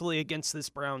potentially against this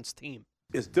Browns team.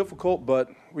 It's difficult, but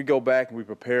we go back and we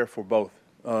prepare for both.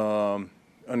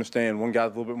 Understand one guy's a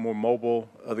little bit more mobile,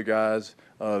 other guys,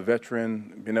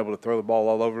 veteran, being able to throw the ball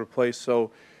all over the place.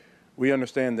 So we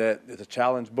understand that it's a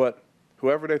challenge, but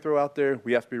whoever they throw out there,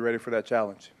 we have to be ready for that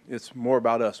challenge. It's more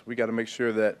about us. We got to make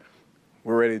sure that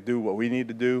we're ready to do what we need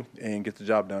to do and get the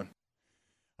job done.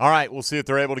 All right, we'll see if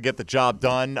they're able to get the job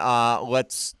done.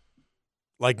 Let's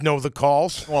know the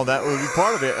calls. Well, that would be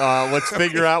part of it. Let's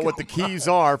figure out what the keys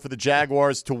are for the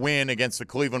Jaguars to win against the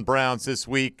Cleveland Browns this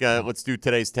week. Let's do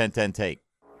today's 10-10 take.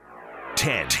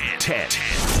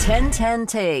 10-10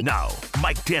 take. Now,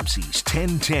 Mike Dempsey's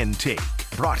 10-10 take.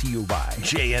 Brought to you by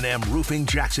J&M Roofing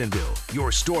Jacksonville,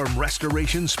 your storm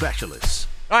restoration specialists.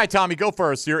 All right, Tommy, go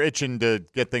first. You're itching to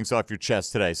get things off your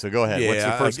chest today, so go ahead. What's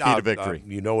your first key to victory?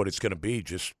 You know what it's going to be.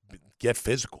 Just get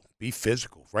physical. Be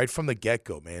physical right from the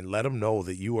get-go, man. Let them know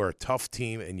that you are a tough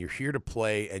team and you're here to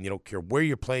play, and you don't care where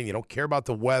you're playing. You don't care about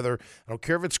the weather. I don't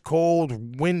care if it's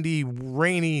cold, windy,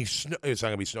 rainy. It's not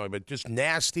going to be snowy, but just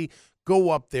nasty.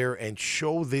 Go up there and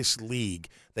show this league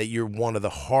that you're one of the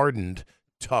hardened,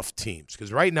 tough teams.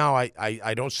 Because right now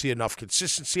I don't see enough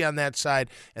consistency on that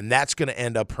side, and that's going to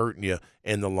end up hurting you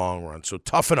in the long run. So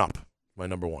toughen up, my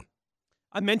number one.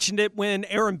 I mentioned it when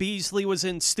Aaron Beasley was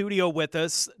in studio with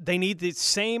us. They need the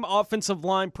same offensive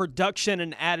line production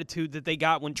and attitude that they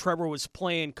got when Trevor was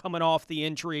playing coming off the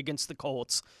injury against the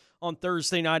Colts on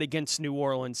Thursday night against New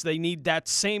Orleans. They need that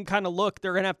same kind of look.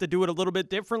 They're going to have to do it a little bit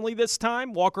differently this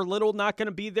time. Walker Little not going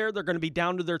to be there. They're going to be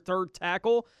down to their third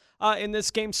tackle in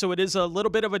this game, so it is a little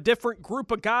bit of a different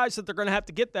group of guys that they're going to have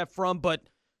to get that from, but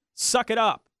suck it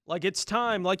up. Like, it's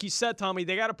time. Like you said, Tommy,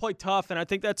 they got to play tough, and I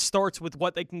think that starts with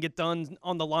what they can get done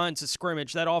on the lines of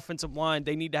scrimmage. That offensive line,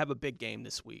 they need to have a big game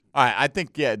this week. All right, I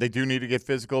think, they do need to get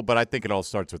physical, but I think it all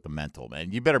starts with the mental,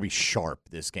 man. You better be sharp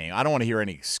this game. I don't want to hear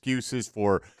any excuses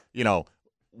for,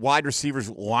 wide receivers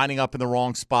lining up in the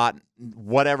wrong spot,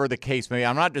 whatever the case may be.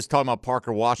 I'm not just talking about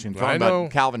Parker Washington. I'm talking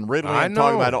about Calvin Ridley. I'm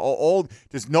talking about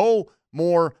there's no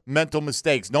more mental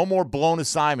mistakes, no more blown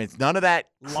assignments, none of that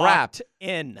crap. Locked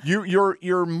in.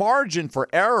 Your margin for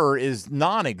error is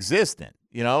non-existent.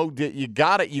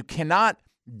 You cannot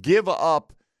give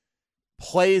up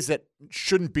plays that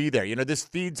shouldn't be there. This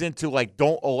feeds into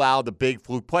don't allow the big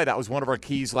fluke play. That was one of our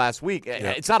keys last week. Yeah.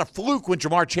 It's not a fluke when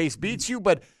Jamar Chase beats you,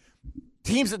 but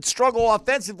teams that struggle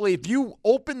offensively, if you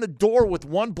open the door with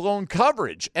one blown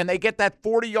coverage and they get that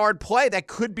 40-yard play, that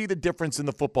could be the difference in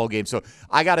the football game. So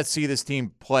I got to see this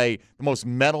team play the most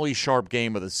mentally sharp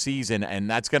game of the season, and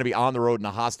that's going to be on the road in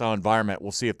a hostile environment.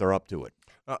 We'll see if they're up to it.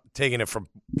 Taking it from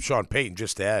Sean Payton,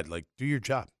 just to add, do your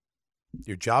job.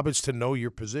 Your job is to know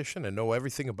your position and know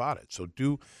everything about it. So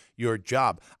do your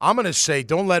job. I'm going to say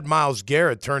don't let Myles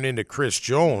Garrett turn into Chris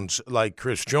Jones like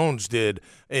Chris Jones did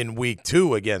in week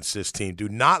 2 against this team. Do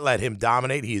not let him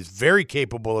dominate. He is very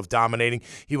capable of dominating.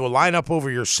 He will line up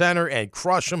over your center and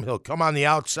crush him. He'll come on the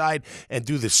outside and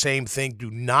do the same thing.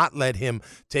 Do not let him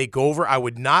take over. I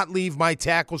would not leave my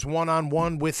tackles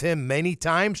one-on-one with him many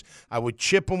times. I would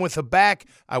chip him with a back.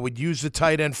 I would use the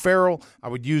tight end Farrell. I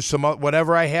would use some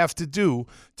whatever I have to do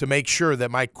to make sure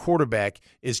that my quarterback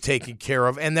is taken care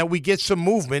of and that we get some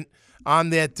movement on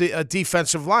that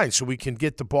defensive line so we can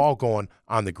get the ball going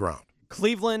on the ground.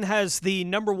 Cleveland has the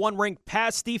number 1 ranked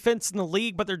pass defense in the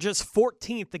league, but they're just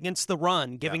 14th against the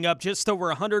run, giving up just over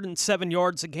 107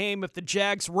 yards a game. If the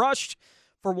Jags rushed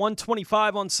for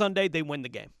 125 on Sunday, they win the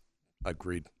game.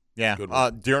 Agreed. Yeah.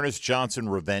 Dearness Johnson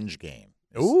revenge game.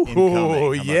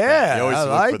 Ooh, yeah. You always I look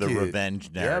like for the it.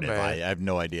 revenge narrative. Yeah, I have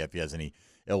no idea if he has any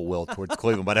ill will towards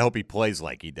Cleveland, but I hope he plays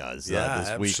like he does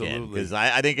this weekend, because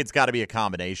I think it's got to be a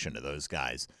combination of those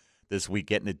guys this week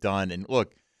getting it done. And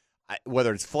look,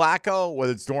 whether it's Flacco,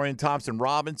 whether it's Dorian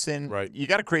Thompson-Robinson, right, you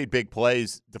got to create big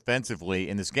plays defensively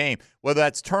in this game, whether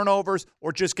that's turnovers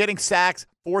or just getting sacks,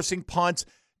 forcing punts,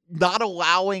 not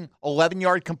allowing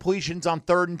 11-yard completions on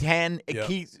 3rd and 10 at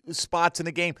key spots in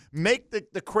the game. Make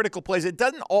the critical plays. It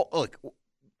doesn't all look.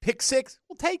 Pick six,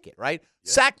 we'll take it, right?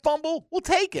 Yeah. Sack fumble, we'll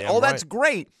take it. That's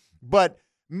great. But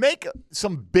make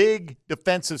some big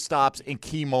defensive stops in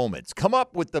key moments. Come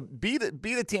up with be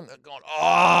the team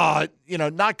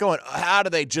going, not going, how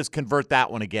do they just convert that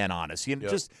one again on us?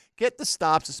 Just get the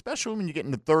stops, especially when you get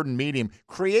into 3rd and medium.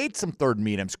 Create some 3rd and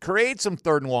mediums. Create some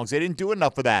 3rd and longs. They didn't do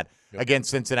enough of that against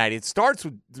Cincinnati. It starts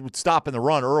with stopping the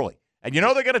run early. And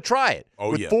they're going to try it.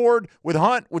 With Ford, with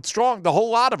Hunt, with Strong, the whole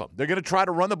lot of them. They're going to try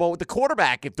to run the ball with the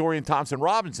quarterback if Dorian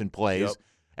Thompson-Robinson plays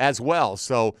as well.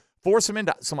 So force them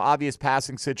into some obvious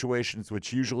passing situations,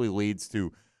 which usually leads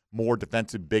to more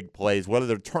defensive big plays, whether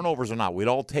they're turnovers or not. We'd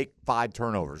all take 5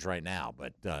 turnovers right now,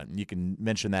 but you can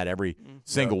mention that every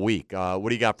single week. What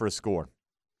do you got for a score?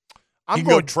 You can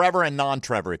go Trevor and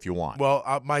non-Trevor if you want.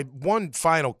 Well, my one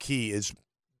final key is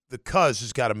the Cuz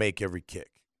has got to make every kick.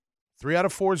 3 out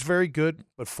of 4 is very good,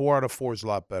 but 4 out of 4 is a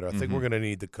lot better. I think we're going to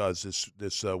need the Cuz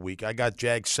this week. I got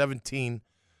Jags 17,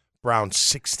 Browns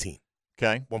 16.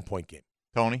 Okay. 1-point game.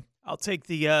 Tony? I'll take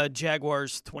the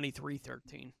Jaguars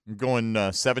 23-13. I'm going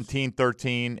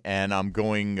 17-13, and I'm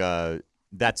going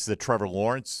that's the Trevor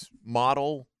Lawrence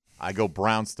model. I go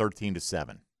Browns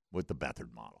 13-7 with the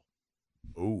Beathard model.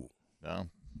 Ooh.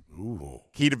 Ooh.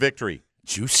 Key to victory.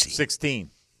 Juicy.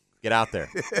 16. Get out there.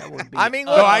 I mean,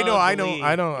 look, I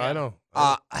know.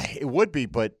 It would be,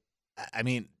 but I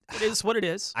mean, it is what it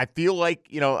is. I feel like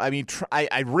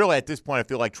I really at this point I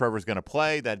feel like Trevor's going to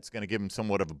play. That's going to give him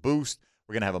somewhat of a boost.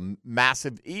 We're going to have a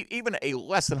massive, even a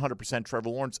less than 100% Trevor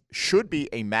Lawrence should be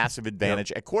a massive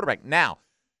advantage at quarterback. Now,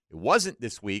 it wasn't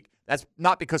this week. That's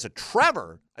not because of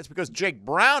Trevor. That's because Jake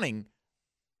Browning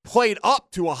played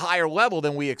up to a higher level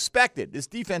than we expected. This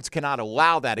defense cannot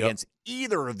allow that against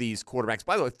either of these quarterbacks.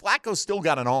 By the way, Flacco's still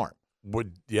got an arm.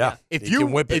 If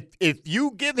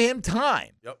you give him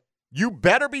time, you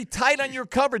better be tight on your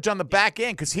coverage on the back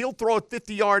end because he'll throw it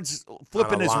 50 yards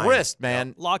flipping his wrist,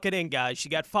 man. Lock it in, guys.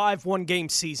 You got 5 one-game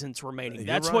seasons remaining.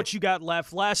 That's what you got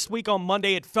left. Last week on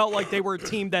Monday, it felt like they were a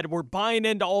team that were buying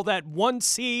into all that 1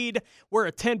 seed. We're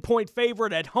a 10-point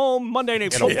favorite at home. Monday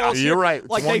Night Football. You're right.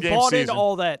 Like they bought into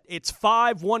all that. It's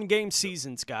 5 one-game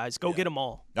seasons, guys. Go get them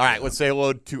all. All right, let's say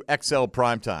hello to XL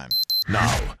Primetime.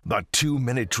 Now, the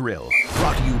 2-minute drill,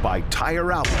 brought to you by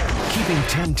Tire Outlet, keeping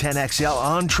 1010XL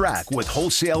on track with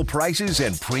wholesale prices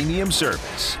and premium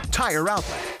service. Tire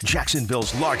Outlet,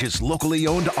 Jacksonville's largest locally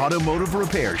owned automotive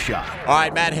repair shop. All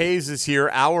right, Matt Hayes is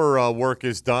here. Our work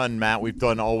is done, Matt. We've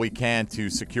done all we can to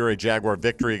secure a Jaguar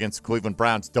victory against the Cleveland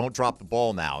Browns. Don't drop the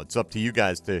ball now. It's up to you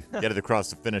guys to get it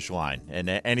across the finish line. And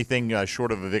anything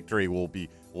short of a victory will be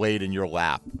laid in your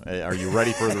lap. Are you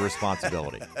ready for the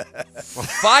responsibility?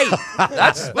 Fight.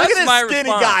 That's Look at my this skinny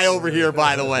response. guy over here,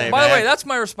 by the way. By the way, that's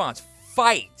my response.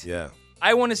 Fight. Yeah.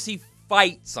 I want to see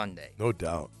fight Sunday. No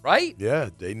doubt. Right? Yeah,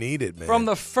 they need it, man. From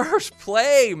the first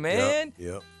play, man.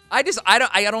 Yep. I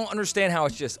don't understand how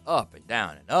it's just up and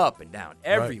down and up and down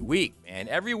every week, man.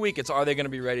 Every week it's are they going to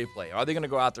be ready to play? Are they going to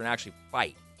go out there and actually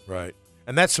fight? Right.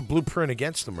 And that's the blueprint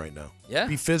against them right now. Yeah.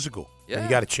 Be physical. Yeah. And you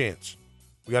got a chance.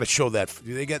 We got to show that.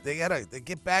 They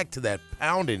get back to that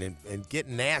pounding and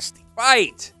getting nasty.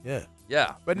 Right. Yeah.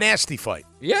 Yeah. But nasty fight.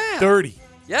 Yeah. Dirty.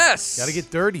 Yes. Got to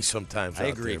get dirty sometimes. I out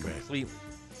agree there, man. completely.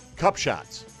 Cup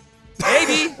shots.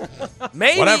 Maybe.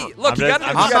 Whatever. Look, you got to do what I'm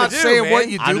you not got to do, saying man. what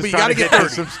you do, but you got to get dirty.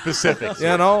 some specifics.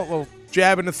 You know, a little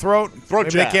jab in the throat. Throat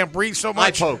Maybe jab. they can't breathe so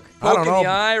much. Eye poke. I don't Poke in know. the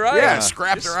eye, right? Yeah,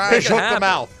 scrap their eye. Fish hook the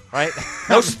mouth, right?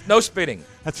 No spitting.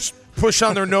 Just push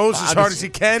on their nose as hard as you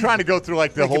can. Trying to go through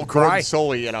like the Make whole him cry. Gordon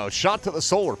Soley, shot to the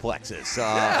solar plexus.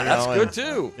 Yeah, that's good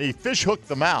too. He fish hooked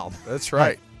the mouth. That's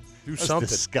right. Do Those something.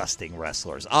 disgusting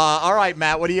wrestlers. All right,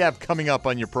 Matt, what do you have coming up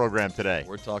on your program today?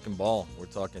 We're talking ball. We're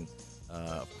talking,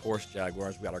 of course,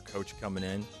 Jaguars. We got our coach coming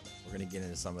in. We're going to get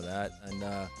into some of that. And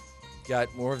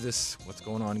got more of this what's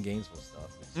going on in Gainesville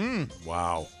stuff.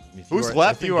 Wow. Who's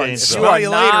left in Gainesville?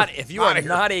 If you are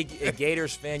not a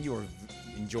Gators fan, you are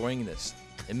enjoying this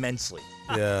immensely.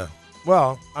 Yeah.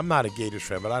 Well, I'm not a Gators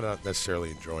fan, but I'm not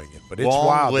necessarily enjoying it. But it's Long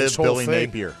wild. live This whole Billy thing.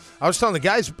 Napier. I was telling the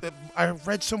guys, I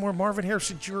read somewhere Marvin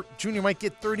Harrison Jr. might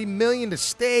get $30 million to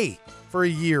stay for a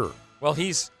year. Well,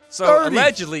 he's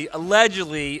 30.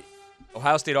 allegedly,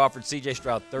 Ohio State offered C.J.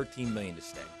 Stroud $13 million to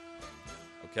stay.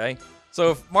 Okay,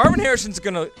 so if Marvin Harrison's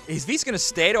if he's gonna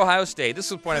stay at Ohio State, this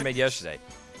is the point I made yesterday,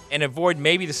 and avoid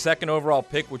maybe the second overall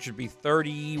pick, which would be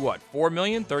 $4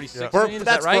 million, $36 million. Is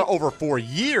that's that right? for over 4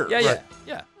 years.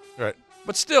 Yeah. Right.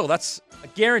 But still, that's a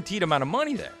guaranteed amount of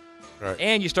money there. Right.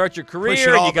 And you start your Push career, it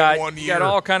and off you got in 1 you year. got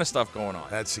all kind of stuff going on.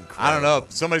 That's incredible. I don't know.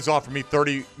 If somebody's offered me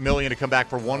 $30 million to come back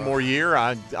for one more year,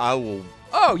 I will.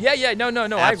 Oh yeah, no.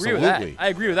 I agree with that. Absolutely. I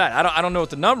agree with that. I don't know what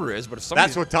the number is, but if somebody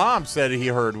That's what Tom said he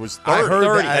heard was 30. I heard 30,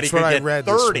 that. That's he what could I get read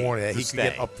 30 this morning. That to he could stay.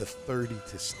 get up to 30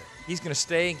 to stay. he's going to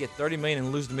stay and get $30 million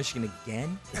and lose to Michigan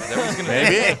again. Is that what he's going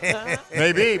to do?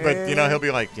 Maybe, but he'll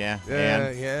be like, and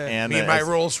me and my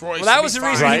Rolls Royce. Well, that was the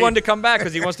reason Right. he wanted to come back,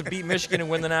 because he wants to beat Michigan and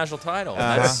win the national title.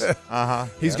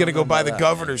 He's going to go by the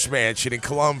governor's mansion in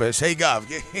Columbus. Hey, Gov,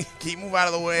 can you move out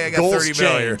of the way? I got Goals $30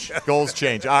 million. change. Goals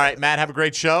change. All right, Matt, have a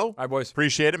great show. All right, boys.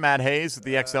 Appreciate it. Matt Hayes,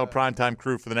 the XL Primetime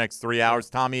crew for the next 3 hours.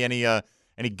 Tommy,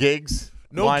 any gigs?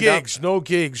 No lined gigs, up? no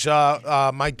gigs.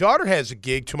 My daughter has a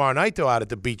gig tomorrow night, though, out at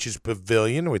the Beaches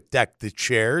Pavilion with Deck the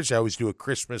Chairs. I always do a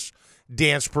Christmas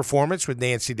dance performance with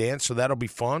Nancy Dance, so that'll be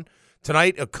fun.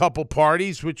 Tonight, a couple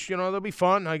parties, which, they'll be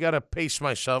fun. I got to pace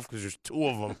myself because there's two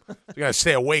of them. I got to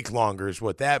stay awake longer is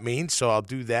what that means, so I'll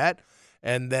do that.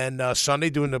 And then Sunday,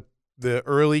 doing the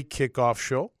early kickoff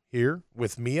show here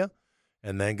with Mia.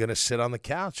 And then going to sit on the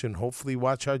couch and hopefully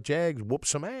watch our Jags whoop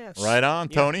some ass. Right on,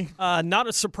 Tony. Not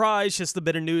a surprise, just a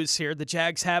bit of news here. The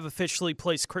Jags have officially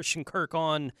placed Christian Kirk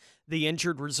on the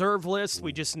injured reserve list.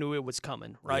 We just knew it was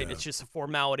coming, right? Yeah. It's just a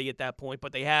formality at that point,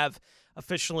 but they have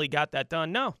officially got that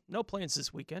done. No plans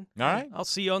this weekend. All right. I'll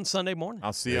see you on Sunday morning.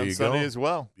 I'll see you There on you Sunday go. as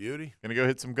well. Beauty. Gonna go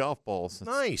hit some golf balls.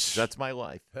 Nice. That's my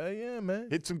life. Hell yeah, man.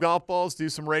 Hit some golf balls, do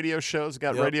some radio shows.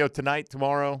 Got Yep. radio tonight,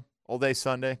 tomorrow, all day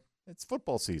Sunday. It's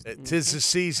football season. Tis the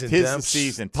season, Tis the Demps.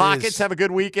 season. Tis. Pockets, have a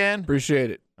good weekend. Appreciate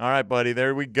it. All right, buddy.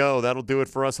 There we go. That'll do it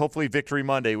for us. Hopefully, Victory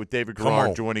Monday with David Come Garrard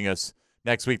on. joining us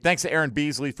next week. Thanks to Aaron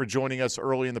Beasley for joining us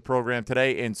early in the program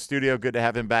today in studio. Good to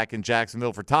have him back in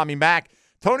Jacksonville. For Tommy Mack,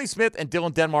 Tony Smith, and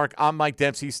Dylan Denmark, I'm Mike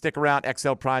Dempsey. Stick around.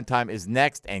 XL Primetime is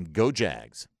next, and go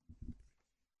Jags.